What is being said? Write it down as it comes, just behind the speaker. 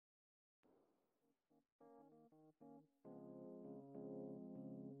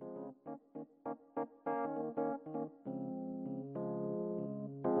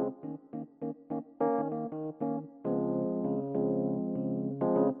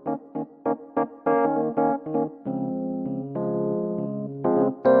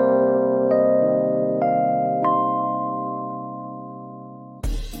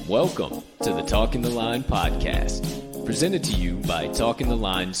Welcome to the Talking the Line podcast, presented to you by Talking the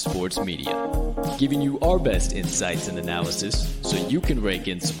Line Sports Media, giving you our best insights and analysis so you can rake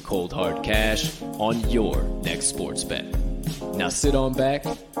in some cold hard cash on your next sports bet. Now sit on back,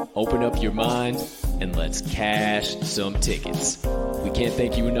 open up your mind, and let's cash some tickets. We can't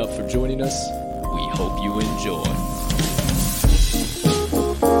thank you enough for joining us. We hope you enjoy.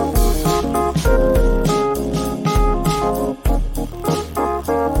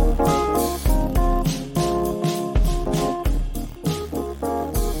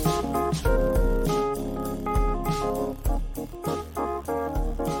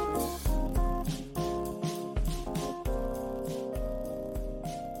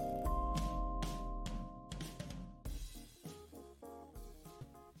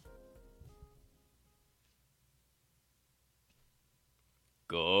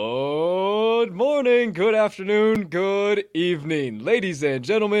 Good morning, good afternoon, good evening, ladies and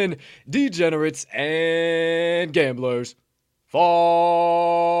gentlemen, degenerates and gamblers,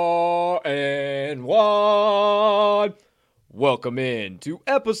 far and wide. Welcome in to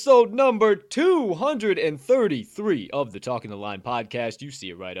episode number 233 of the Talking the Line podcast. You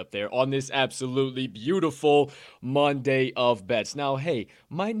see it right up there on this absolutely beautiful Monday of bets. Now, hey,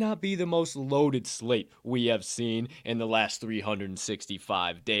 might not be the most loaded slate we have seen in the last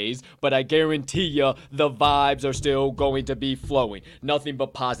 365 days, but I guarantee you the vibes are still going to be flowing. Nothing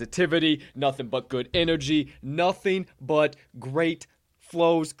but positivity, nothing but good energy, nothing but great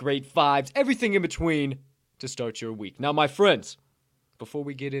flows, great vibes, everything in between to start your week. Now, my friends, before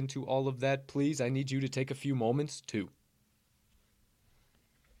we get into all of that, please, I need you to take a few moments to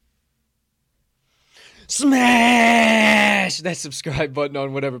smash that subscribe button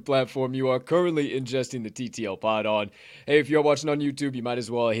on whatever platform you are currently ingesting the TTL pod on. Hey, if you're watching on YouTube, you might as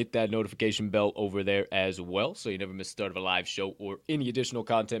well hit that notification bell over there as well, so you never miss the start of a live show or any additional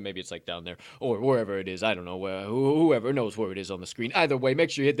content. Maybe it's like down there or wherever it is. I don't know. Whoever knows where it is on the screen. Either way, make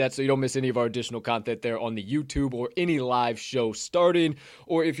sure you hit that so you don't miss any of our additional content there on the YouTube or any live show starting.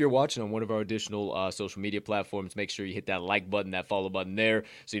 Or if you're watching on one of our additional social media platforms, make sure you hit that like button, that follow button there,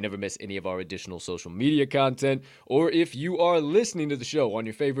 so you never miss any of our additional social media content. Or if you are listening to the show on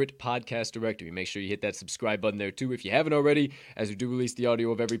your favorite podcast directory, make sure you hit that subscribe button there too if you haven't already, as we do release the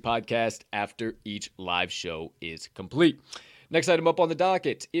audio of every podcast after each live show is complete. Next item up on the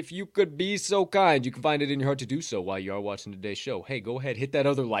docket, if you could be so kind, you can find it in your heart to do so while you are watching today's show. Hey, go ahead, hit that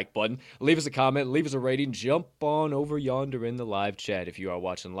other like button, leave us a comment, leave us a rating, jump on over yonder in the live chat if you are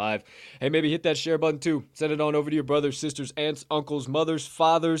watching live. Hey, maybe hit that share button too. Send it on over to your brothers, sisters, aunts, uncles, mothers,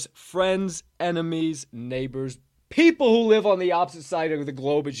 fathers, friends, enemies, neighbors, people who live on the opposite side of the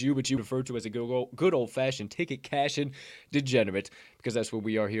globe as you, but you refer to as a good old-fashioned ticket-cashing degenerate, because that's what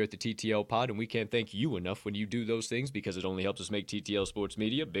we are here at the TTL pod, and we can't thank you enough when you do those things, because it only helps us make TTL Sports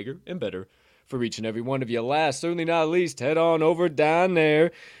Media bigger and better for each and every one of you. Last, certainly not least, head on over down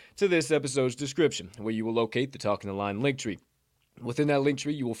there to this episode's description, where you will locate the Talking the Line link tree. Within that link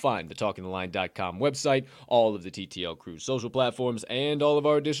tree, you will find the TalkingTheLine.com website, all of the TTL Crew's social platforms, and all of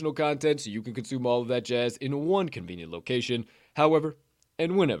our additional content, so you can consume all of that jazz in one convenient location, however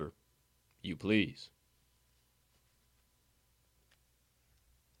and whenever you please.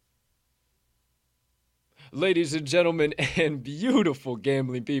 Ladies and gentlemen and beautiful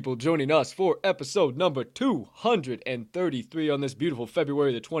gambling people, joining us for episode number 233 on this beautiful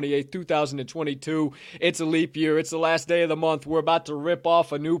February the 28th, 2022. It's a leap year. It's the last day of the month. We're about to rip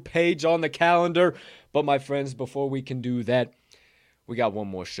off a new page on the calendar. But my friends, before we can do that, we got one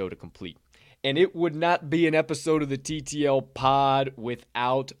more show to complete. And it would not be an episode of the TTL pod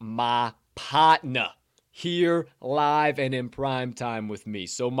without my partner here live and in prime time with me.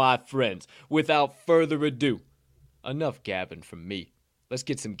 So my friends, without further ado, enough gabbing from me. Let's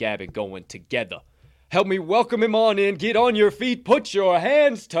get some gabbing going together. Help me welcome him on in. Get on your feet. Put your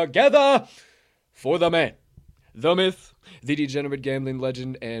hands together for the man, the myth, the degenerate gambling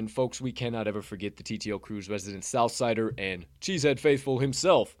legend. And folks, we cannot ever forget the TTL Crew's resident Southsider and Cheesehead faithful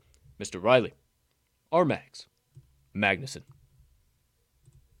himself, Mr. Riley R. Mags Magnuson.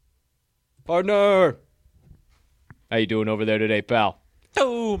 Partner! How you doing over there today, pal?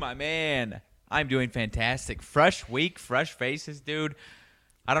 Oh, my man. I'm doing fantastic. Fresh week, fresh faces, dude.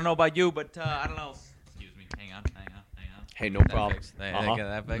 I don't know about you, but I don't know. Excuse me. Hang on. Hey, no problem. Fixed. They get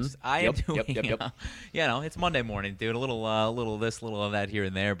that fixed. I am doing, it's Monday morning, dude. A little this, little of that here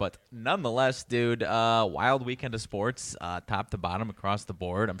and there, but nonetheless, dude, wild weekend of sports, top to bottom across the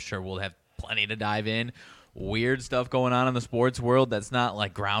board. I'm sure we'll have plenty to dive in. Weird stuff going on in the sports world that's not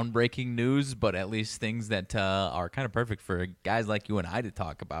like groundbreaking news, but at least things that are kind of perfect for guys like you and I to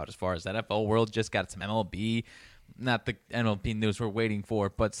talk about. As far as NFL world, just got some MLB. Not the MLB news we're waiting for,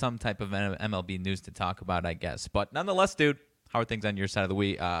 but some type of MLB news to talk about, I guess. But nonetheless, dude, how are things on your side of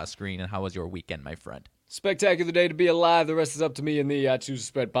the screen, and how was your weekend, my friend? Spectacular day to be alive. The rest is up to me and I choose to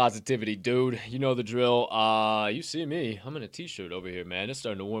spread positivity, dude. You know the drill. You see me. I'm in a t-shirt over here, man. It's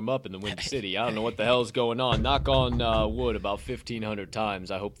starting to warm up in the Windy City. I don't know what the hell's going on. Knock on wood about 1,500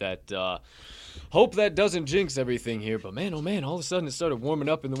 times. I hope that doesn't jinx everything here. But man, oh man, all of a sudden it started warming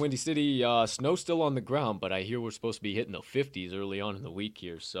up in the Windy City. Snow still on the ground, but I hear we're supposed to be hitting the 50s early on in the week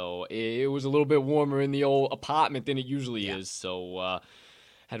here. So it was a little bit warmer in the old apartment than it usually is. So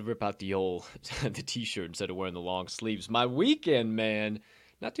had to rip out the t-shirt instead of wearing the long sleeves. My weekend, man,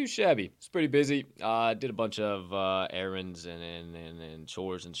 not too shabby. It's pretty busy. Did a bunch of errands and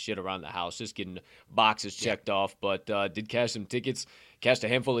chores and shit around the house, just getting boxes checked off. But did cash some tickets. Cashed a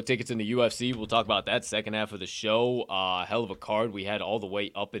handful of tickets in the UFC. We'll talk about that second half of the show. Hell of a card. We had all the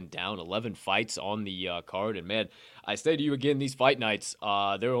way up and down. 11 fights on the card. And, man, I say to you again, these fight nights,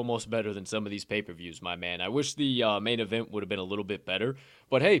 they're almost better than some of these pay-per-views, my man. I wish the main event would have been a little bit better.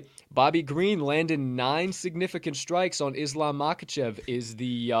 But, hey, Bobby Green landed 9 significant strikes on Islam Makhachev, is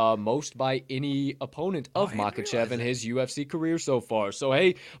the most by any opponent of Makhachev in his UFC career so far. So,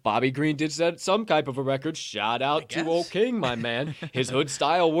 hey, Bobby Green did set some type of a record. Shout out to Old King, my man. His hood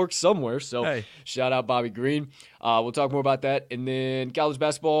style works somewhere, so Shout out Bobby Green. We'll talk more about that. And then college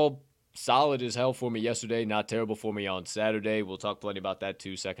basketball, solid as hell for me yesterday, not terrible for me on Saturday. We'll talk plenty about that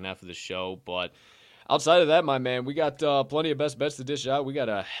too, second half of the show. But outside of that, my man, we got plenty of best bets to dish out. We got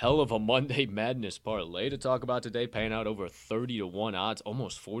a hell of a Monday Madness parlay to talk about today, paying out over 30-1 odds,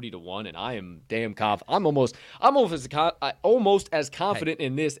 almost 40-1, and I am damn confident. I'm almost as confident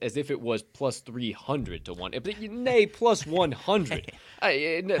in this as if it was plus 300 to 1. Nay, plus 100.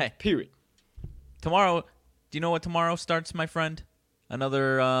 Period. Tomorrow, do you know what tomorrow starts, my friend?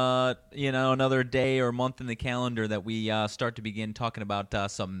 Another day or month in the calendar that we start to begin talking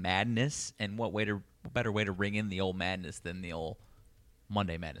about some madness, and what better way to ring in the old madness than the old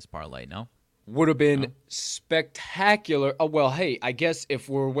Monday Madness parlay, no? Would have been spectacular. Oh, well, hey, I guess if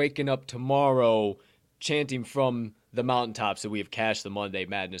we're waking up tomorrow chanting from the mountaintops that we have cashed the Monday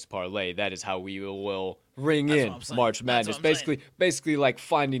Madness parlay, that is how we will ring in March Madness. Basically like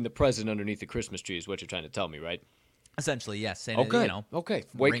finding the present underneath the Christmas tree is what you're trying to tell me, right? Essentially, yes. And, okay.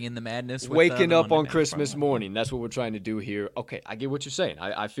 Ring in the madness. Waking up on Christmas morning. That's what we're trying to do here. Okay, I get what you're saying.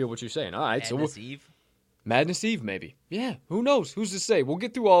 I feel what you're saying. All right. Madness Eve? Madness Eve, maybe. Yeah, who knows? Who's to say? We'll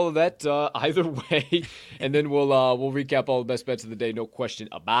get through all of that either way, and then we'll recap all the best bets of the day. No question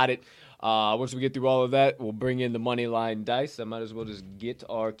about it. Once we get through all of that, we'll bring in the money line dice. I might as well just get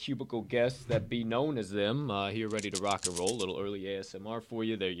our cubicle guests that be known as them here ready to rock and roll. A little early ASMR for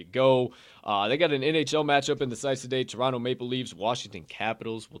you. There you go. They got an NHL matchup in the sights today. Toronto Maple Leafs, Washington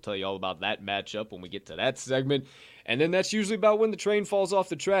Capitals. We'll tell you all about that matchup when we get to that segment. And then that's usually about when the train falls off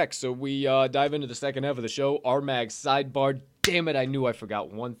the track. So we dive into the second half of the show. RMAG sidebar. Damn it, I knew I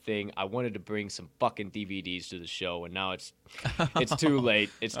forgot one thing. I wanted to bring some fucking DVDs to the show, and now it's too late.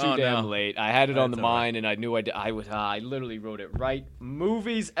 It's too damn late. I had it on the mind, and I knew I literally wrote it right.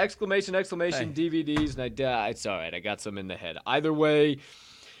 Movies, exclamation, DVDs, and it's all right. I got some in the head. Either way,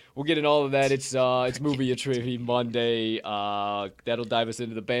 we'll get in all of that. It's Movie Trivia Monday. That'll dive us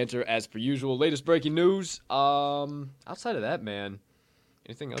into the banter as per usual. Latest breaking news. Outside of that, man,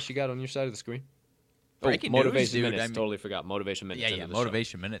 anything else you got on your side of the scrreen? Breaking Motivation news, Minutes. Totally forgot. Motivation Minutes. Yeah,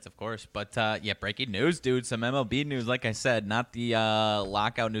 Motivation Minutes, of course. But, breaking news, dude. Some MLB news, like I said. Not the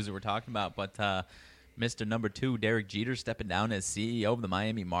lockout news that we're talking about, but Mr. Number 2, Derek Jeter, stepping down as CEO of the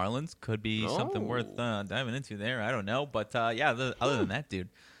Miami Marlins. Could be something worth diving into there. I don't know. But, other than that, dude,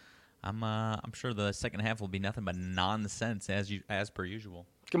 I'm sure the second half will be nothing but nonsense as per usual.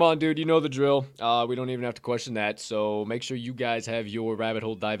 Come on, dude. You know the drill. We don't even have to question that. So make sure you guys have your rabbit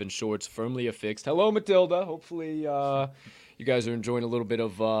hole diving shorts firmly affixed. Hello, Matilda. Hopefully you guys are enjoying a little bit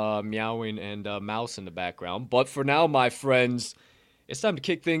of meowing and mouse in the background. But for now, my friends, it's time to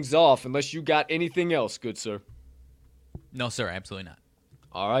kick things off unless you got anything else, good sir. No, sir. Absolutely not.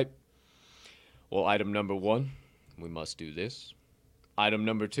 All right. Well, item number 1, we must do this. Item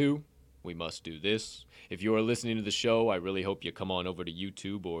number 2, we must do this. If you are listening to the show, I really hope you come on over to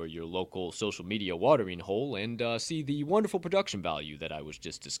YouTube or your local social media watering hole and see the wonderful production value that I was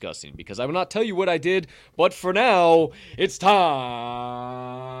just discussing, because I will not tell you what I did, but for now, it's time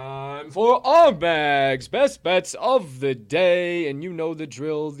for Armag's Best Bets of the Day. And you know the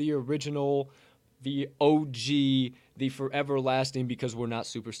drill, the original, the OG, the forever lasting, because we're not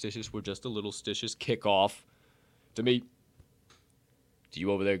superstitious, we're just a little stitious kickoff to me. To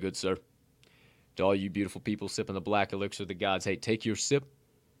you over there, good sir. To all you beautiful people sipping the black elixir of the gods, hey, take your sip.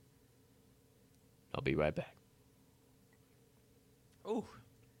 I'll be right back. Ooh,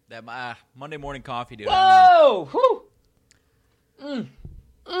 that Monday morning coffee, dude. Whoa! Whew!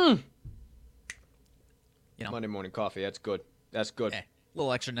 You know, Monday morning coffee, that's good. That's good. a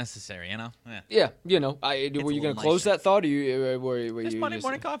little extra necessary, you know? Yeah, you know. Were you going to close that thought, or were it's you Monday just...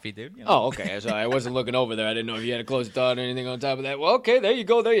 morning coffee, dude. You know? Oh, okay. Sorry, I wasn't looking over there. I didn't know if you had to close the thought or anything on top of that. Well, okay, there you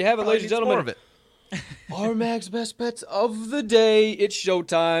go. There you have it, ladies and gentlemen. More of it. Armag's Best Bets of the Day. It's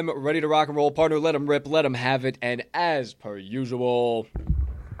showtime. Ready to rock and roll. Partner, let them rip. Let them have it. And as per usual,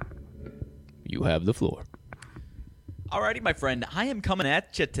 you have the floor. Alrighty, my friend. I am coming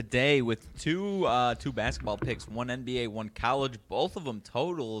at you today with two basketball picks, one NBA, one college, both of them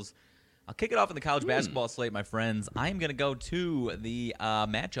totals. I'll kick it off in the college basketball slate, my friends. I am going to go to the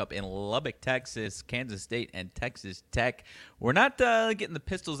matchup in Lubbock, Texas, Kansas State and Texas Tech. We're not getting the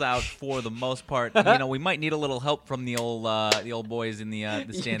pistols out for the most part. You know, we might need a little help from the old boys in the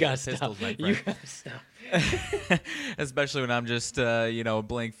stands with pistols, my friend. You gotta stop. Especially when I'm just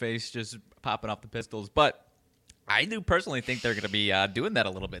blank face, just popping off the pistols, but. I do personally think they're going to be doing that a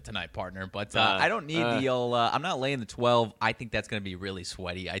little bit tonight, partner. But I don't need the old. I'm not laying the 12. I think that's going to be really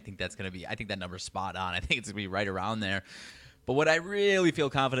sweaty. I think that number's spot on. I think it's going to be right around there. But what I really feel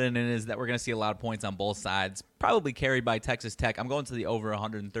confident in is that we're going to see a lot of points on both sides, probably carried by Texas Tech. I'm going to the over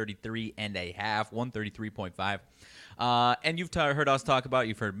 133.5, 133.5. And you've heard us talk about,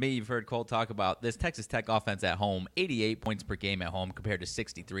 you've heard me, you've heard Colt talk about this Texas Tech offense at home, 88 points per game at home compared to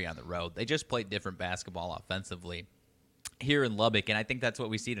 63 on the road. They just played different basketball offensively here in Lubbock, and I think that's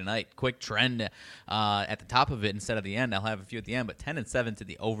what we see tonight. Quick trend at the top of it instead of the end. I'll have a few at the end, but 10-7 to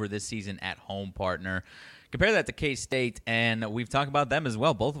the over this season at home, partner. Compare that to K-State, and we've talked about them as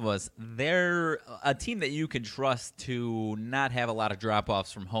well, both of us. They're a team that you can trust to not have a lot of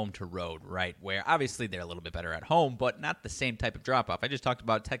drop-offs from home to road, right? Where obviously they're a little bit better at home, but not the same type of drop-off. I just talked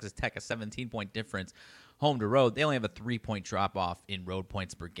about Texas Tech, a 17-point difference home to road. They only have a 3-point drop-off in road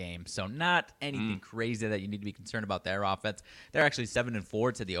points per game, so not anything crazy that you need to be concerned about their offense. They're actually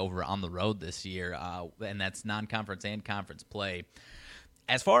 7-4 to the over on the road this year, and that's non-conference and conference play.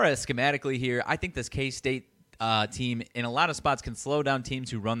 As far as schematically here, I think this K-State team in a lot of spots can slow down teams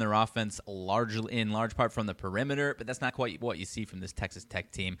who run their offense in large part from the perimeter, but that's not quite what you see from this Texas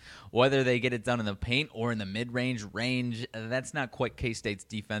Tech team. Whether they get it done in the paint or in the mid-range range, that's not quite K-State's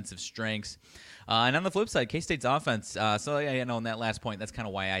defensive strengths. And on the flip side, K-State's offense, so on that last point, that's kind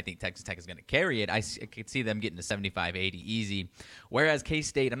of why I think Texas Tech is going to carry it. I could see them getting to 75-80 easy. Whereas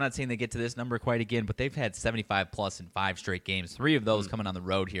K-State, I'm not saying they get to this number quite again, but they've had 75-plus in 5 straight games, 3 of those coming on the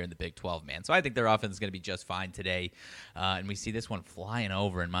road here in the Big 12, man. So I think their offense is going to be just fine today. And we see this one flying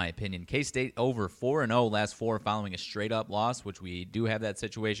over, in my opinion. K-State over 4-0 last 4 following a straight-up loss, which we do have that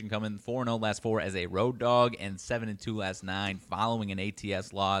situation coming. 4-0 last 4 as a road dog, and 7-2 last 9 following an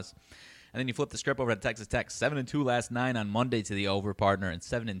ATS loss. And then you flip the script over to Texas Tech, 7-2 last 9 on Monday to the over, partner, and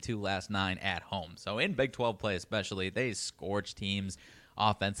 7-2 last 9 at home. So in Big 12 play especially, they scorch teams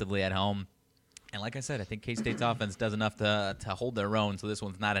offensively at home. And like I said, I think K-State's offense does enough to hold their own, so this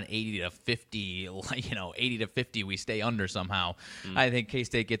one's not an 80-50, 80-50 we stay under somehow. I think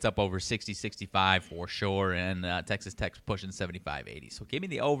K-State gets up over 60-65 for sure, and Texas Tech's pushing 75-80. So give me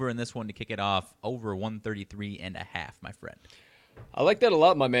the over in this one to kick it off, over 133.5, my friend. I like that a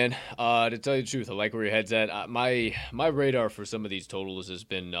lot, my man. To tell you the truth, I like where your head's at. My radar for some of these totals has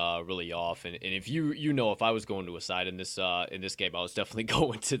been really off, and if if I was going to a side in this game, I was definitely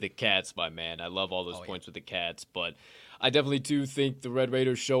going to the Cats, my man. I love all those points with the Cats, but I definitely do think the Red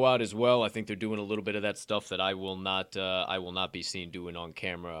Raiders show out as well. I think they're doing a little bit of that stuff that I will not be seen doing on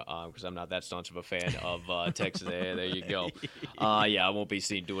camera because I'm not that staunch of a fan of Texas. There you go. I won't be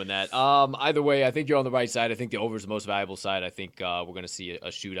seen doing that. Either way, I think you're on the right side. I think the over is the most valuable side. I think we're going to see a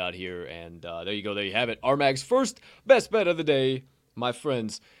shootout here, and there you go. There you have it. Armag's first best bet of the day, my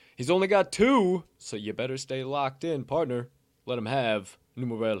friends. He's only got 2, so you better stay locked in, partner. Let him have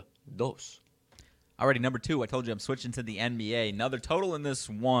numero dos. Already number 2, I told you I'm switching to the NBA. Another total in this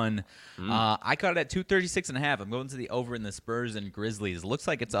one. I caught it at 236.5. I'm going to the over in the Spurs and Grizzlies. Looks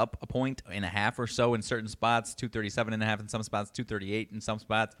like it's up 1.5 or so in certain spots, 237.5 in some spots, 238 in some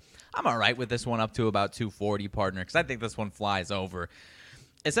spots. I'm all right with this one up to about 240, partner, because I think this one flies over.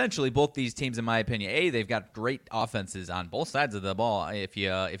 Essentially, both these teams, in my opinion, they've got great offenses on both sides of the ball. If you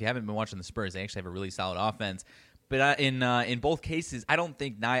haven't been watching the Spurs, they actually have a really solid offense. But in both cases, I don't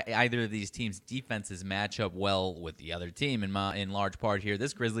think either of these teams' defenses match up well with the other team. In large part here,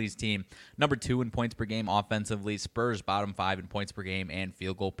 this Grizzlies team, number 2 in points per game offensively. Spurs bottom 5 in points per game and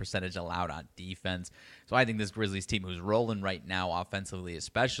field goal percentage allowed on defense. So I think this Grizzlies team, who's rolling right now offensively,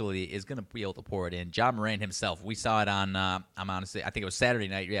 especially, is going to be able to pour it in. Ja Morant himself, we saw it on. I think it was Saturday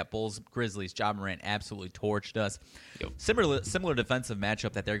night. Yeah, Bulls Grizzlies. Ja Morant absolutely torched us. Yep. Similar defensive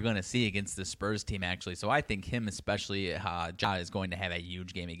matchup that they're going to see against the Spurs team, actually. So I think him especially, Ja is going to have a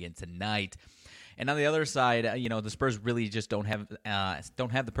huge game again tonight. And on the other side, the Spurs really just don't have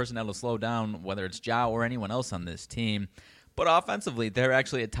the personnel to slow down, whether it's Ja or anyone else on this team. But offensively, they're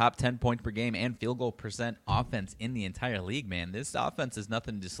actually a top 10 point per game and field goal percent offense in the entire league, man. This offense is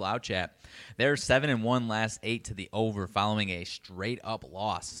nothing to slouch at. They're 7-1 last 8 to the over following a straight-up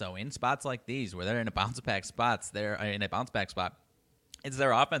loss. So in spots like these, where they're in a bounce-back spot, it's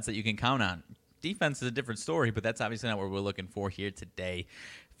their offense that you can count on. Defense is a different story, but that's obviously not what we're looking for here today.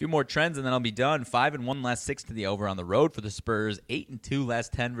 A few more trends, and then I'll be done. 5-1 last 6 to the over on the road for the Spurs. 8-2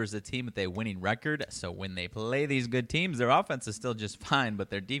 last 10 versus a team with a winning record. So when they play these good teams, their offense is still just fine,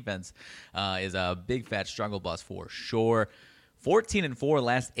 but their defense is a big fat struggle bus for sure. 14-4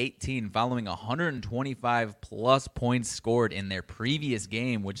 last 18 following 125-plus points scored in their previous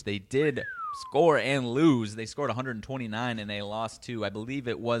game, which they did score and lose. They scored 129 and they lost to, I believe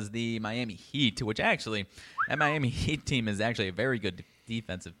it was the Miami Heat, which actually, that Miami Heat team is actually a very good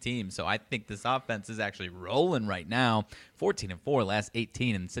defensive team. So I think this offense is actually rolling right now. 14-4 last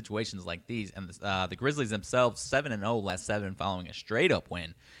 18 in situations like these. And the Grizzlies themselves, 7-0 last 7 following a straight-up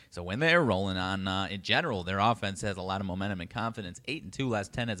win. So when they're rolling on, in general, their offense has a lot of momentum and confidence. 8-2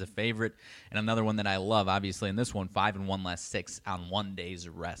 last 10 as a favorite. And another one that I love, obviously, in this one, 5-1 last 6 on 1 day's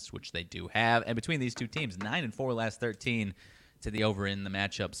rest, which they do have. And between these two teams, 9-4 last 13 to the over in the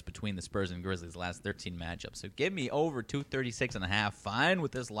matchups between the Spurs and Grizzlies, the last 13 matchups. So give me over 236.5. Fine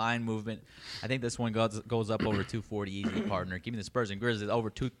with this line movement. I think this one goes up over 240 easy, partner. Give me the Spurs and Grizzlies over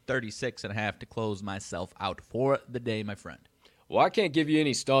 236.5 to close myself out for the day, my friend. Well, I can't give you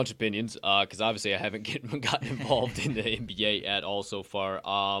any staunch opinions because obviously I haven't gotten involved in the NBA at all so far.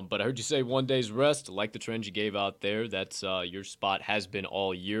 But I heard you say 1 day's rest. I like the trends you gave out there. That's your spot has been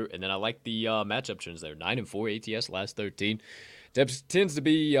all year. And then I like the matchup trends there. 9-4 ATS last 13. Tends to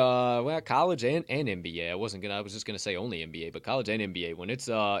be college and NBA. I was just gonna say only NBA, but college and NBA. When it's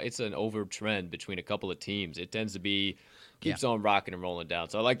an over trend between a couple of teams, it tends to be keeps on rocking and rolling down.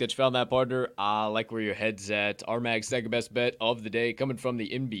 So I like that you found that, partner. I like where your head's at. Our-Mag's second best bet of the day coming from the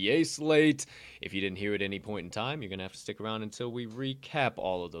NBA slate. If you didn't hear it at any point in time, you're going to have to stick around until we recap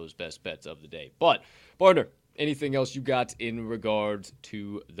all of those best bets of the day. But, partner, anything else you got in regards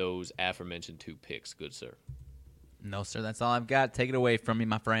to those aforementioned 2 picks, good sir? No, sir. That's all I've got. Take it away from me,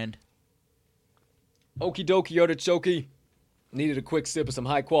 my friend. Okie dokie, artichoke. Needed a quick sip of some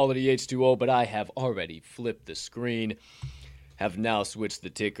high-quality H2O, but I have already flipped the screen, have now switched the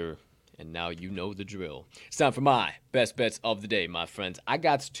ticker, and now you know the drill. It's time for my best bets of the day, my friends. I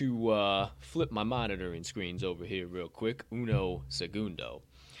got to flip my monitoring screens over here real quick. Uno segundo.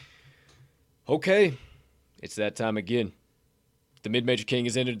 Okay, it's that time again. The Mid-Major King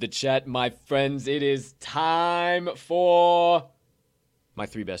has entered the chat, my friends. It is time for my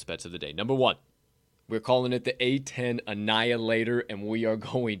 3 best bets of the day. Number 1. We're calling it the A10 Annihilator, and we are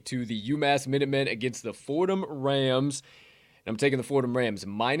going to the UMass Minutemen against the Fordham Rams. And I'm taking the Fordham Rams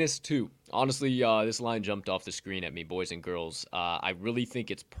 -2. Honestly, this line jumped off the screen at me, boys and girls. I really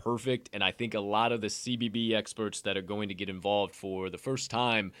think it's perfect, and I think a lot of the CBB experts that are going to get involved for the first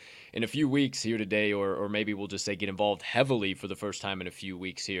time in a few weeks here today, or maybe we'll just say get involved heavily for the first time in a few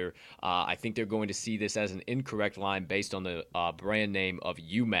weeks here, I think they're going to see this as an incorrect line based on the brand name of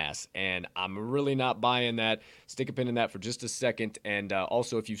UMass, and I'm really not buying that. Stick a pin in that for just a second, and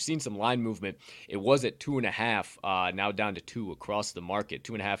also if you've seen some line movement, it was at 2.5, now down to 2 across the market,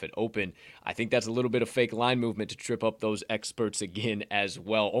 2.5 at open. I think that's a little bit of fake line movement to trip up those experts again as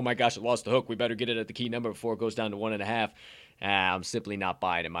well. Oh my gosh, it lost the hook. We better get it at the key number before it goes down to 1.5. I'm simply not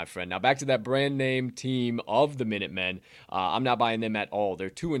buying it, my friend. Now back to that brand name team of the Minutemen. I'm not buying them at all. They're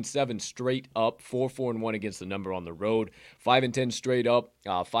 2-7 straight up, 4-4-1 against the number on the road, 5-10 straight up,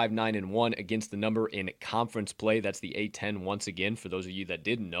 5-9-1 against the number in conference play. That's the A10 once again, for those of you that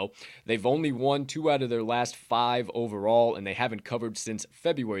didn't know. They've only won 2 out of their last 5 overall, and they haven't covered since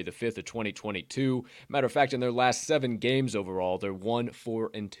February the 5th of 2022. Matter of fact, in their last 7 games overall, they're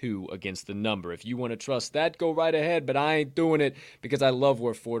 1-4-2 against the number. If you want to trust that, go right ahead, but I ain't doing it because I love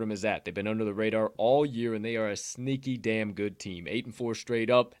where Fordham is at. They've been under the radar all year, and they are a sneaky damn good team. 8-4 straight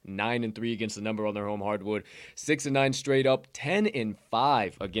up, 9-3 against the number on their home hardwood, 6-9 straight up,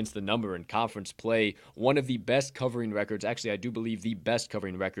 10-5 against the number in conference play. One of the best covering records, actually I do believe the best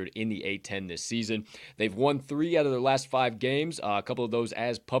covering record in the A10 this season. They've won 3 out of their last 5 games, a couple of those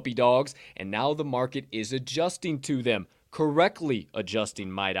as puppy dogs, and now the market is adjusting to them. Correctly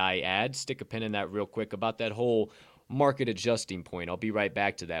adjusting, might I add. Stick a pin in that real quick about that whole market adjusting point. I'll be right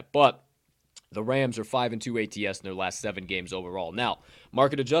back to that. But the Rams are 5-2 ATS in their last 7 games overall. Now,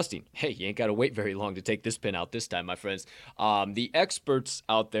 market adjusting. Hey, you ain't got to wait very long to take this pin out this time, my friends. The experts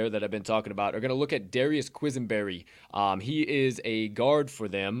out there that I've been talking about are going to look at Darius Quisenberry. He is a guard for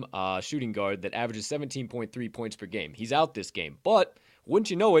them, shooting guard, that averages 17.3 points per game. He's out this game, but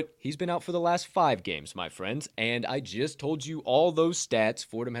wouldn't you know it, he's been out for the last 5 games, my friends, and I just told you all those stats.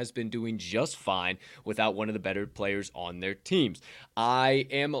 Fordham has been doing just fine without one of the better players on their teams. I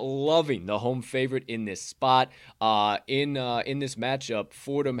am loving the home favorite in this spot. In this matchup,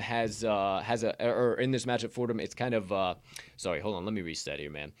 Fordham Fordham, it's kind of sorry, hold on, let me reset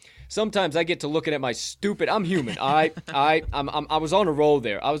here, man. Sometimes I get to looking at my stupid. I'm human. I was on a roll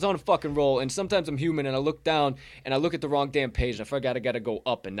there. I was on a fucking roll, and sometimes I'm human, and I look down and I look at the wrong damn page, and I forgot I gotta go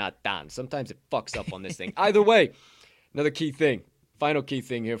up and not down. Sometimes it fucks up on this thing. Either way, another key thing. Final key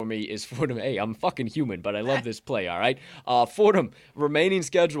thing here for me is Fordham. Hey, I'm fucking human, but I love this play, all right? Fordham, remaining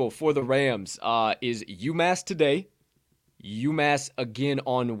schedule for the Rams is UMass today, UMass again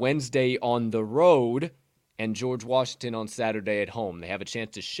on Wednesday on the road, and George Washington on Saturday at home. They have a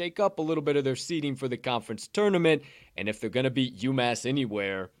chance to shake up a little bit of their seeding for the conference tournament, and if they're going to beat UMass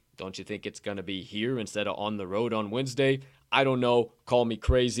anywhere, don't you think it's going to be here instead of on the road on Wednesday? I don't know. Call me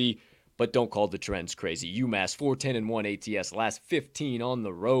crazy, but don't call the trends crazy. UMass 4-10-1 ATS, last 15 on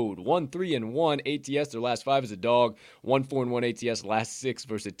the road. 1-3-1 ATS, their last 5 as a dog. 1-4-1 ATS, last 6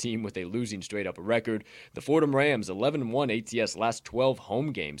 versus a team with a losing straight-up record. The Fordham Rams 11-1 ATS, last 12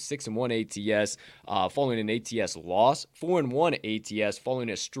 home games. 6-1 ATS, following an ATS loss. 4-1 ATS, following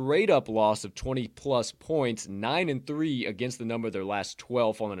a straight-up loss of 20-plus points. 9-3 against the number of their last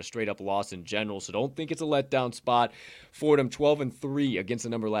 12, following a straight-up loss in general. So don't think it's a letdown spot. Fordham 12-3 against the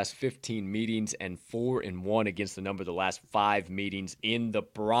number of last 15 meetings, and 4-1 against the number of the last 5 meetings in the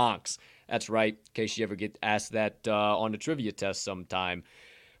Bronx. That's right, in case you ever get asked that on a trivia test sometime.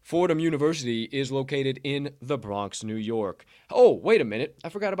 Fordham University is located in the Bronx, New York. Oh, wait a minute. I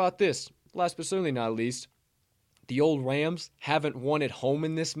forgot about this. Last but certainly not least, the old Rams haven't won at home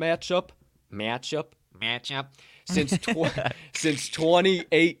in this matchup. Since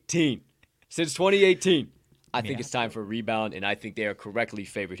 2018. Since 2018. I think it's time for a rebound, and I think they are correctly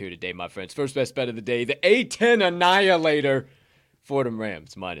favored here today, my friends. First best bet of the day, the A10 Annihilator, Fordham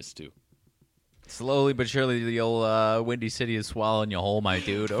Rams, -2. Slowly but surely, the old Windy City is swallowing you whole, my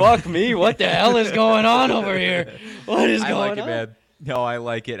dude. Fuck me, what the hell is going on over here? What is going on? I like it, man. No, I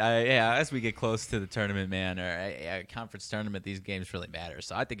like it. As we get close to the tournament, man, or a conference tournament, these games really matter.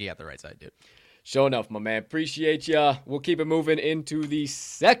 So I think you got the right side, dude. Sure enough, my man. Appreciate ya. We'll keep it moving into the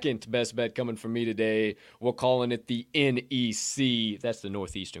second best bet coming from me today. We're calling it the NEC. That's the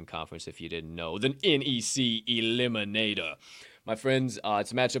Northeastern Conference, if you didn't know. The NEC Eliminator. My friends,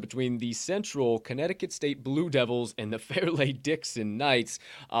 it's a matchup between the Central Connecticut State Blue Devils and the Fairleigh-Dixon Knights.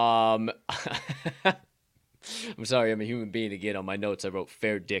 I'm sorry, I'm a human being again. On my notes, I wrote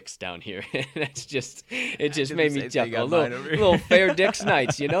Fair Dicks down here. It just made me chuckle. A little Fair Dicks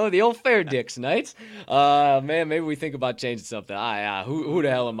Knights, you know, the old Fair Dicks Knights. Man, maybe we think about changing something. Who the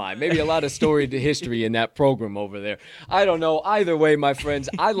hell am I? Maybe a lot of storied history in that program over there. I don't know. Either way, my friends,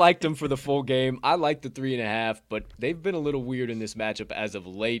 I liked them for the full game. I liked the 3.5, but they've been a little weird in this matchup as of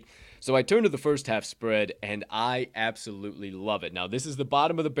late. So I turned to the first half spread, and I absolutely love it. Now, this is the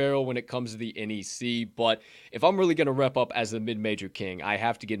bottom of the barrel when it comes to the NEC, but if I'm really going to rep up as the mid-major king, I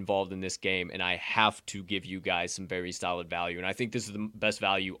have to get involved in this game, and I have to give you guys some very solid value, and I think this is the best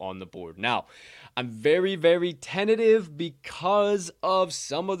value on the board. Now, I'm very, very tentative because of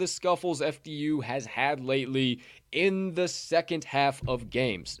some of the scuffles FDU has had lately in the second half of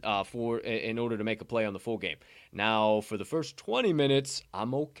games in order to make a play on the full game. Now, for the first 20 minutes,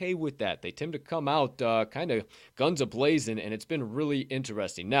 I'm okay with that. They tend to come out kind of guns a-blazing, and it's been really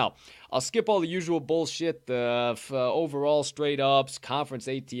interesting. Now, I'll skip all the usual bullshit, the overall straight-ups, conference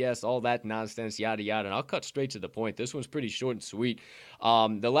ATS, all that nonsense, yada, yada, and I'll cut straight to the point. This one's pretty short and sweet.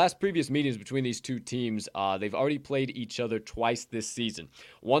 The last previous meetings between these two teams, they've already played each other twice this season.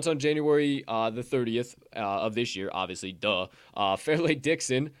 Once on January the 30th of this year, obviously, duh.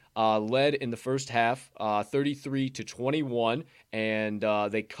 Fairleigh-Dixon led in the first half, 33-21, and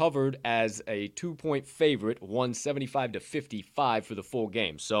they covered as a 2-point favorite, won 75-55 for the full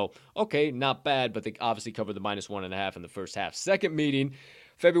game. So, okay, not bad, but they obviously covered the -1.5 in the first half. Second meeting,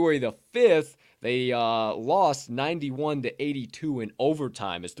 February the 5th, they lost 91-82 in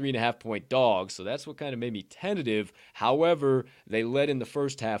overtime as 3.5-point dogs, so that's what kind of made me tentative. However, they led in the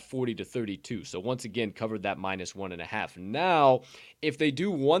first half 40-32, so once again covered that -1.5. Now, if they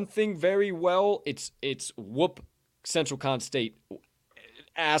do one thing very well, it's whoop Central Con State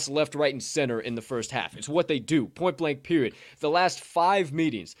ass left, right, and center in the first half. It's what they do, point blank, period. The last 5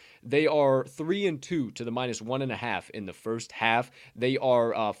 meetings, they are 3-2 to the -1.5 in the first half. They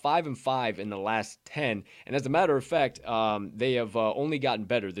are 5-5 in the last 10. And as a matter of fact, they have only gotten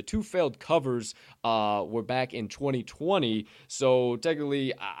better. The 2 failed covers were back in 2020. So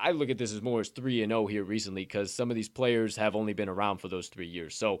technically, I look at this as more as 3-0 here recently because some of these players have only been around for those 3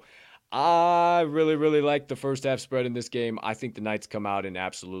 years. So I really, really like the first half spread in this game. I think the Knights come out and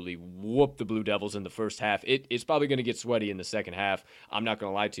absolutely whoop the Blue Devils in the first half. It's probably going to get sweaty in the second half. I'm not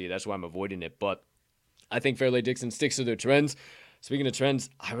going to lie to you. That's why I'm avoiding it. But I think Fairleigh-Dixon sticks to their trends. Speaking of trends,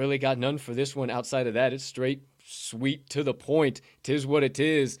 I really got none for this one outside of that. It's straight, sweet, to the point. 'Tis what it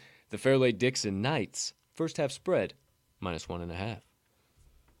is. The Fairleigh-Dixon Knights. First half spread, -1.5.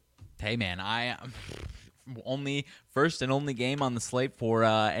 Hey, man, first and only game on the slate for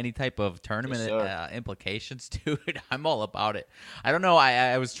any type of tournament implications, dude. I'm all about it. I don't know.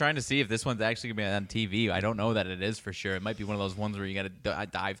 I was trying to see if this one's actually gonna be on TV. I don't know that it is for sure. It might be one of those ones where you gotta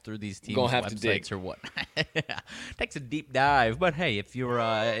dive through these teams' websites or what. Takes a deep dive. But hey, if you're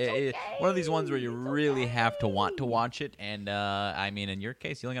one of these ones where you really have to want to watch it, and I mean, in your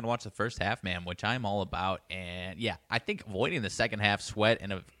case, you only gotta watch the first half, man, which I'm all about. And yeah, I think avoiding the second half sweat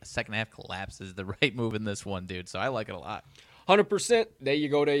and a second half collapse is the right move in this one, dude. So I like it a lot. 100%. There you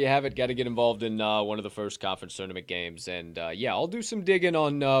go. There you have it. Got to get involved in one of the first conference tournament games. And yeah, I'll do some digging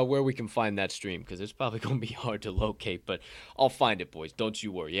on where we can find that stream because it's probably going to be hard to locate, but I'll find it, boys. Don't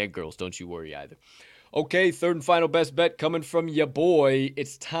you worry. And girls, don't you worry either. Okay, third and final best bet coming from ya boy.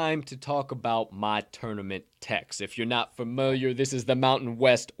 It's time to talk about my tournament techs. If you're not familiar, this is the Mountain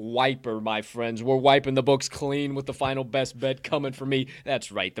West Wiper, my friends. We're wiping the books clean with the final best bet coming from me.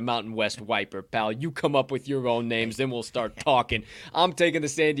 That's right, the Mountain West Wiper, pal. You come up with your own names, then we'll start talking. I'm taking the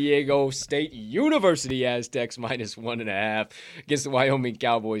San Diego State University Aztecs -1.5 against the Wyoming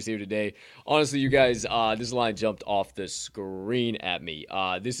Cowboys here today. Honestly, you guys, this line jumped off the screen at me.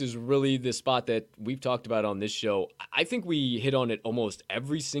 This is really the spot that we've talked about on this show. I think we hit on it almost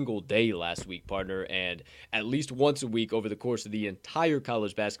every single day last week, partner, and at least once a week over the course of the entire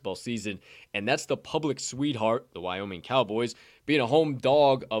college basketball season, and that's the public sweetheart, the Wyoming Cowboys, being a home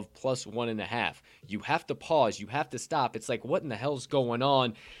dog of +1.5. You have to pause. You have to stop. It's like, what in the hell's going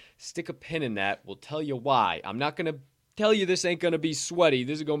on? Stick a pin in that. We'll tell you why. I'm not going to tell you this ain't going to be sweaty.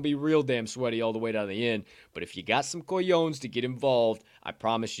 This is going to be real damn sweaty all the way down the end. But if you got some coyones to get involved, I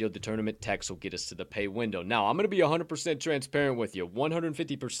promise you the tournament techs will get us to the pay window. Now, I'm going to be 100% transparent with you,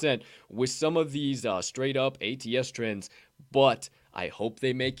 150% with some of these straight-up ATS trends, but I hope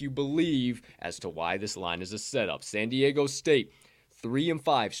they make you believe as to why this line is a setup. San Diego State,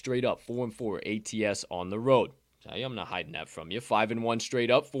 3-5 straight up, 4-4 ATS on the road. I'm not hiding that from you. 5-1 straight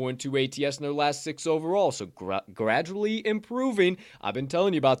up, 4-2 ATS in their last 6 overall. So gradually improving. I've been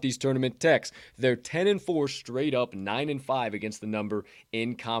telling you about these tournament techs. They're 10-4 straight up, 9-5 against the number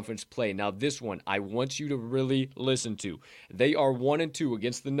in conference play. Now this one, I want you to really listen to. They are 1-2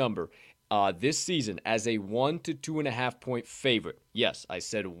 against the number this season as a 1 to 2.5 point favorite. Yes, I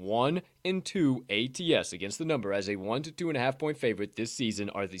said 1-2 ATS against the number as a 1 to 2.5 point favorite this season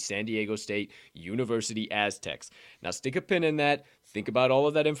are the San Diego State University Aztecs. Now stick a pin in that. Think about all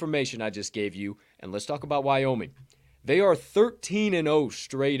of that information I just gave you, and let's talk about Wyoming. They are 13-0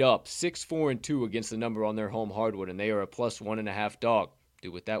 straight up, 6-4-2 against the number on their home hardwood, and they are a +1.5 dog.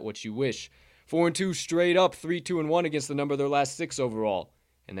 Do with that what you wish. 4-2 straight up, 3-2-1 against the number of their last 6 overall,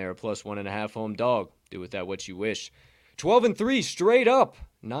 and they're a +1.5 home dog. Do with that what you wish. 12-3 straight up.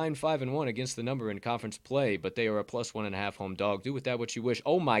 9-5-1 against the number in conference play, but they are a +1.5 home dog. Do with that what you wish.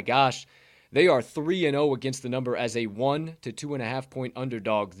 Oh my gosh. They are 3-0 against the number as a 1 to 2.5 point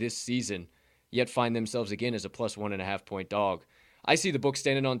underdog this season, yet find themselves again as a +1.5 point dog. I see the book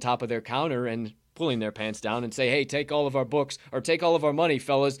standing on top of their counter and pulling their pants down and say, hey, take all of our books or take all of our money,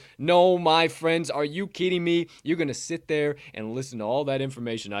 fellas. No, my friends, are you kidding me? You're going to sit there and listen to all that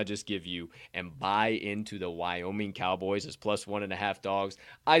information I just give you and buy into the Wyoming Cowboys as +1.5 dogs?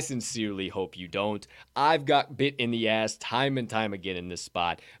 I sincerely hope you don't. I've got bit in the ass time and time again in this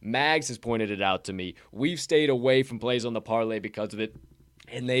spot. Mags has pointed it out to me. We've stayed away from plays on the parlay because of it,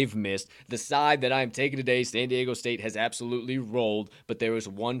 and they've missed. The side that I'm taking today, San Diego State, has absolutely rolled, but there is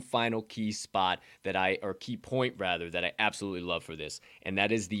one final key spot key point that I absolutely love for this, and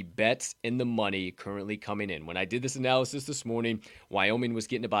that is the bets and the money currently coming in. When I did this analysis this morning, Wyoming was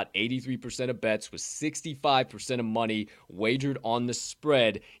getting about 83% of bets with 65% of money wagered on the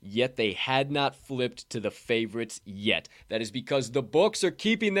spread, yet they had not flipped to the favorites yet. That is because the books are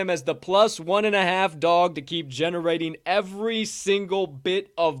keeping them as the +1.5 dog to keep generating every single bit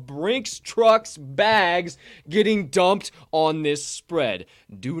of Brinks trucks bags getting dumped on this spread.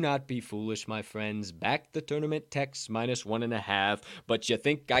 Do not be foolish, my friends. Back the tournament text -1.5, but you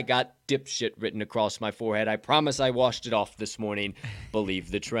think I got dipshit written across my forehead. I promise I washed it off this morning.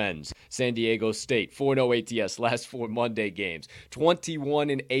 Believe the trends. San Diego State, 4-0 ATS, last 4 Monday games.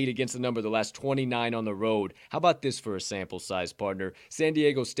 21-8 against the number, the last 29 on the road. How about this for a sample size, partner? San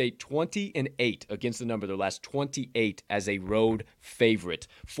Diego State, 20-8 against the number, their last 28 as a road favorite.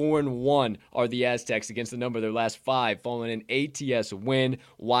 4-1 are the Aztecs against the number, their last 5, following an ATS win.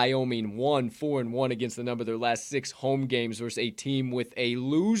 Wyoming won 4-1 against the number, their last 6 home games versus a team with a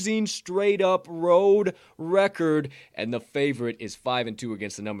losing straight up road record, and the favorite is 5-2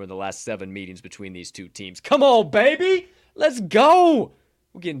 against the number in the last 7 meetings between these two teams. Come on, baby, let's go.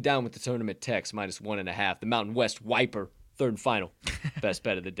 We're getting down with the tournament text -1.5. The Mountain West Wiper, third and final, best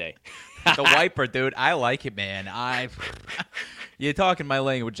bet of the day. The Wiper, dude, I like it, man. You're talking my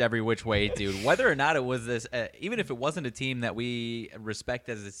language every which way, dude. Whether or not it was this, even if it wasn't a team that we respect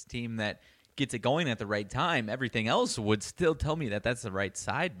as a team that gets it going at the right time, everything else would still tell me that that's the right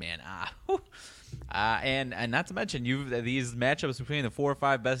side, man. And not to mention, these matchups between the 4 or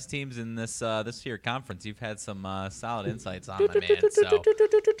 5 best teams in this year conference, you've had some solid insights on, my man. So.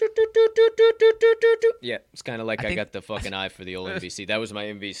 Yeah, it's kind of like I got the fucking eye for the old MVC. That was my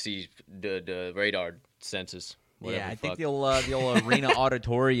MVC, the radar census. Yeah, I think the old Arena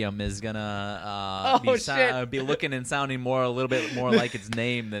Auditorium is gonna be looking and sounding a little bit more like its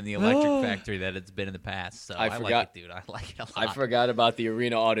name than the Electric Factory that it's been in the past. So I like it, dude. I like it a lot. I forgot about the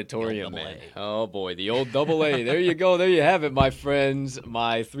Arena Auditorium, man. Oh boy, the old AA. There you go. There you have it, my friends.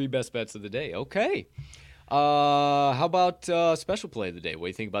 My 3 best bets of the day. Okay. How about special play of the day? What do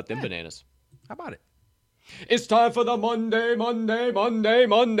you think about them bananas? How about it? It's time for the Monday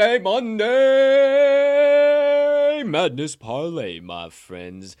Madness Parlay, my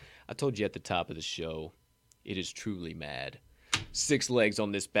friends. I told you at the top of the show, it is truly mad. 6 legs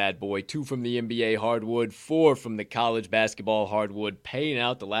on this bad boy, 2 from the NBA hardwood, 4 from the college basketball hardwood, paying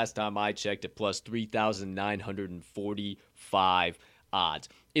out the last time I checked at plus 3,945 odds.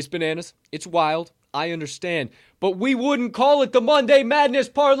 It's bananas. It's wild. I understand. But we wouldn't call it the Monday Madness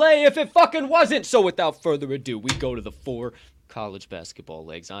Parlay if it fucking wasn't. So without further ado, we go to the 4 college basketball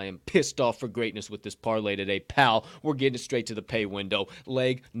legs. I am pissed off for greatness with this parlay today, pal. We're getting straight to the pay window.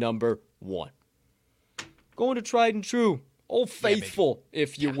 Leg number 1. Going to tried and true. Old Faithful,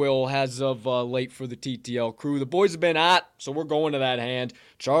 if you will, as of late for the TTL crew. The boys have been hot, so we're going to that hand.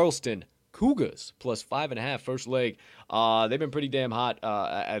 Charleston Cougars plus 5.5 first leg. They've been pretty damn hot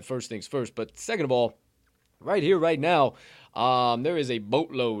at first things first. But second of all, right here, right now, there is a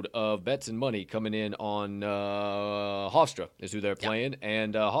boatload of bets and money coming in on Hofstra is who they're playing.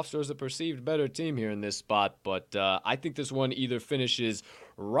 And Hofstra is a perceived better team here in this spot. But I think this one either finishes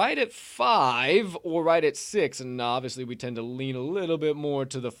right at 5 or right at 6. And obviously we tend to lean a little bit more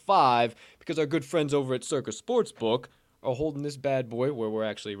to the 5 because our good friends over at Circa Sportsbook are holding this bad boy, where we're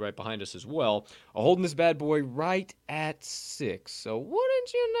actually right behind us as well, are holding this bad boy right at 6. So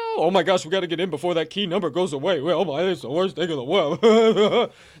wouldn't you know? Oh my gosh, we got to get in before that key number goes away. Well, my, it's the worst thing in the world.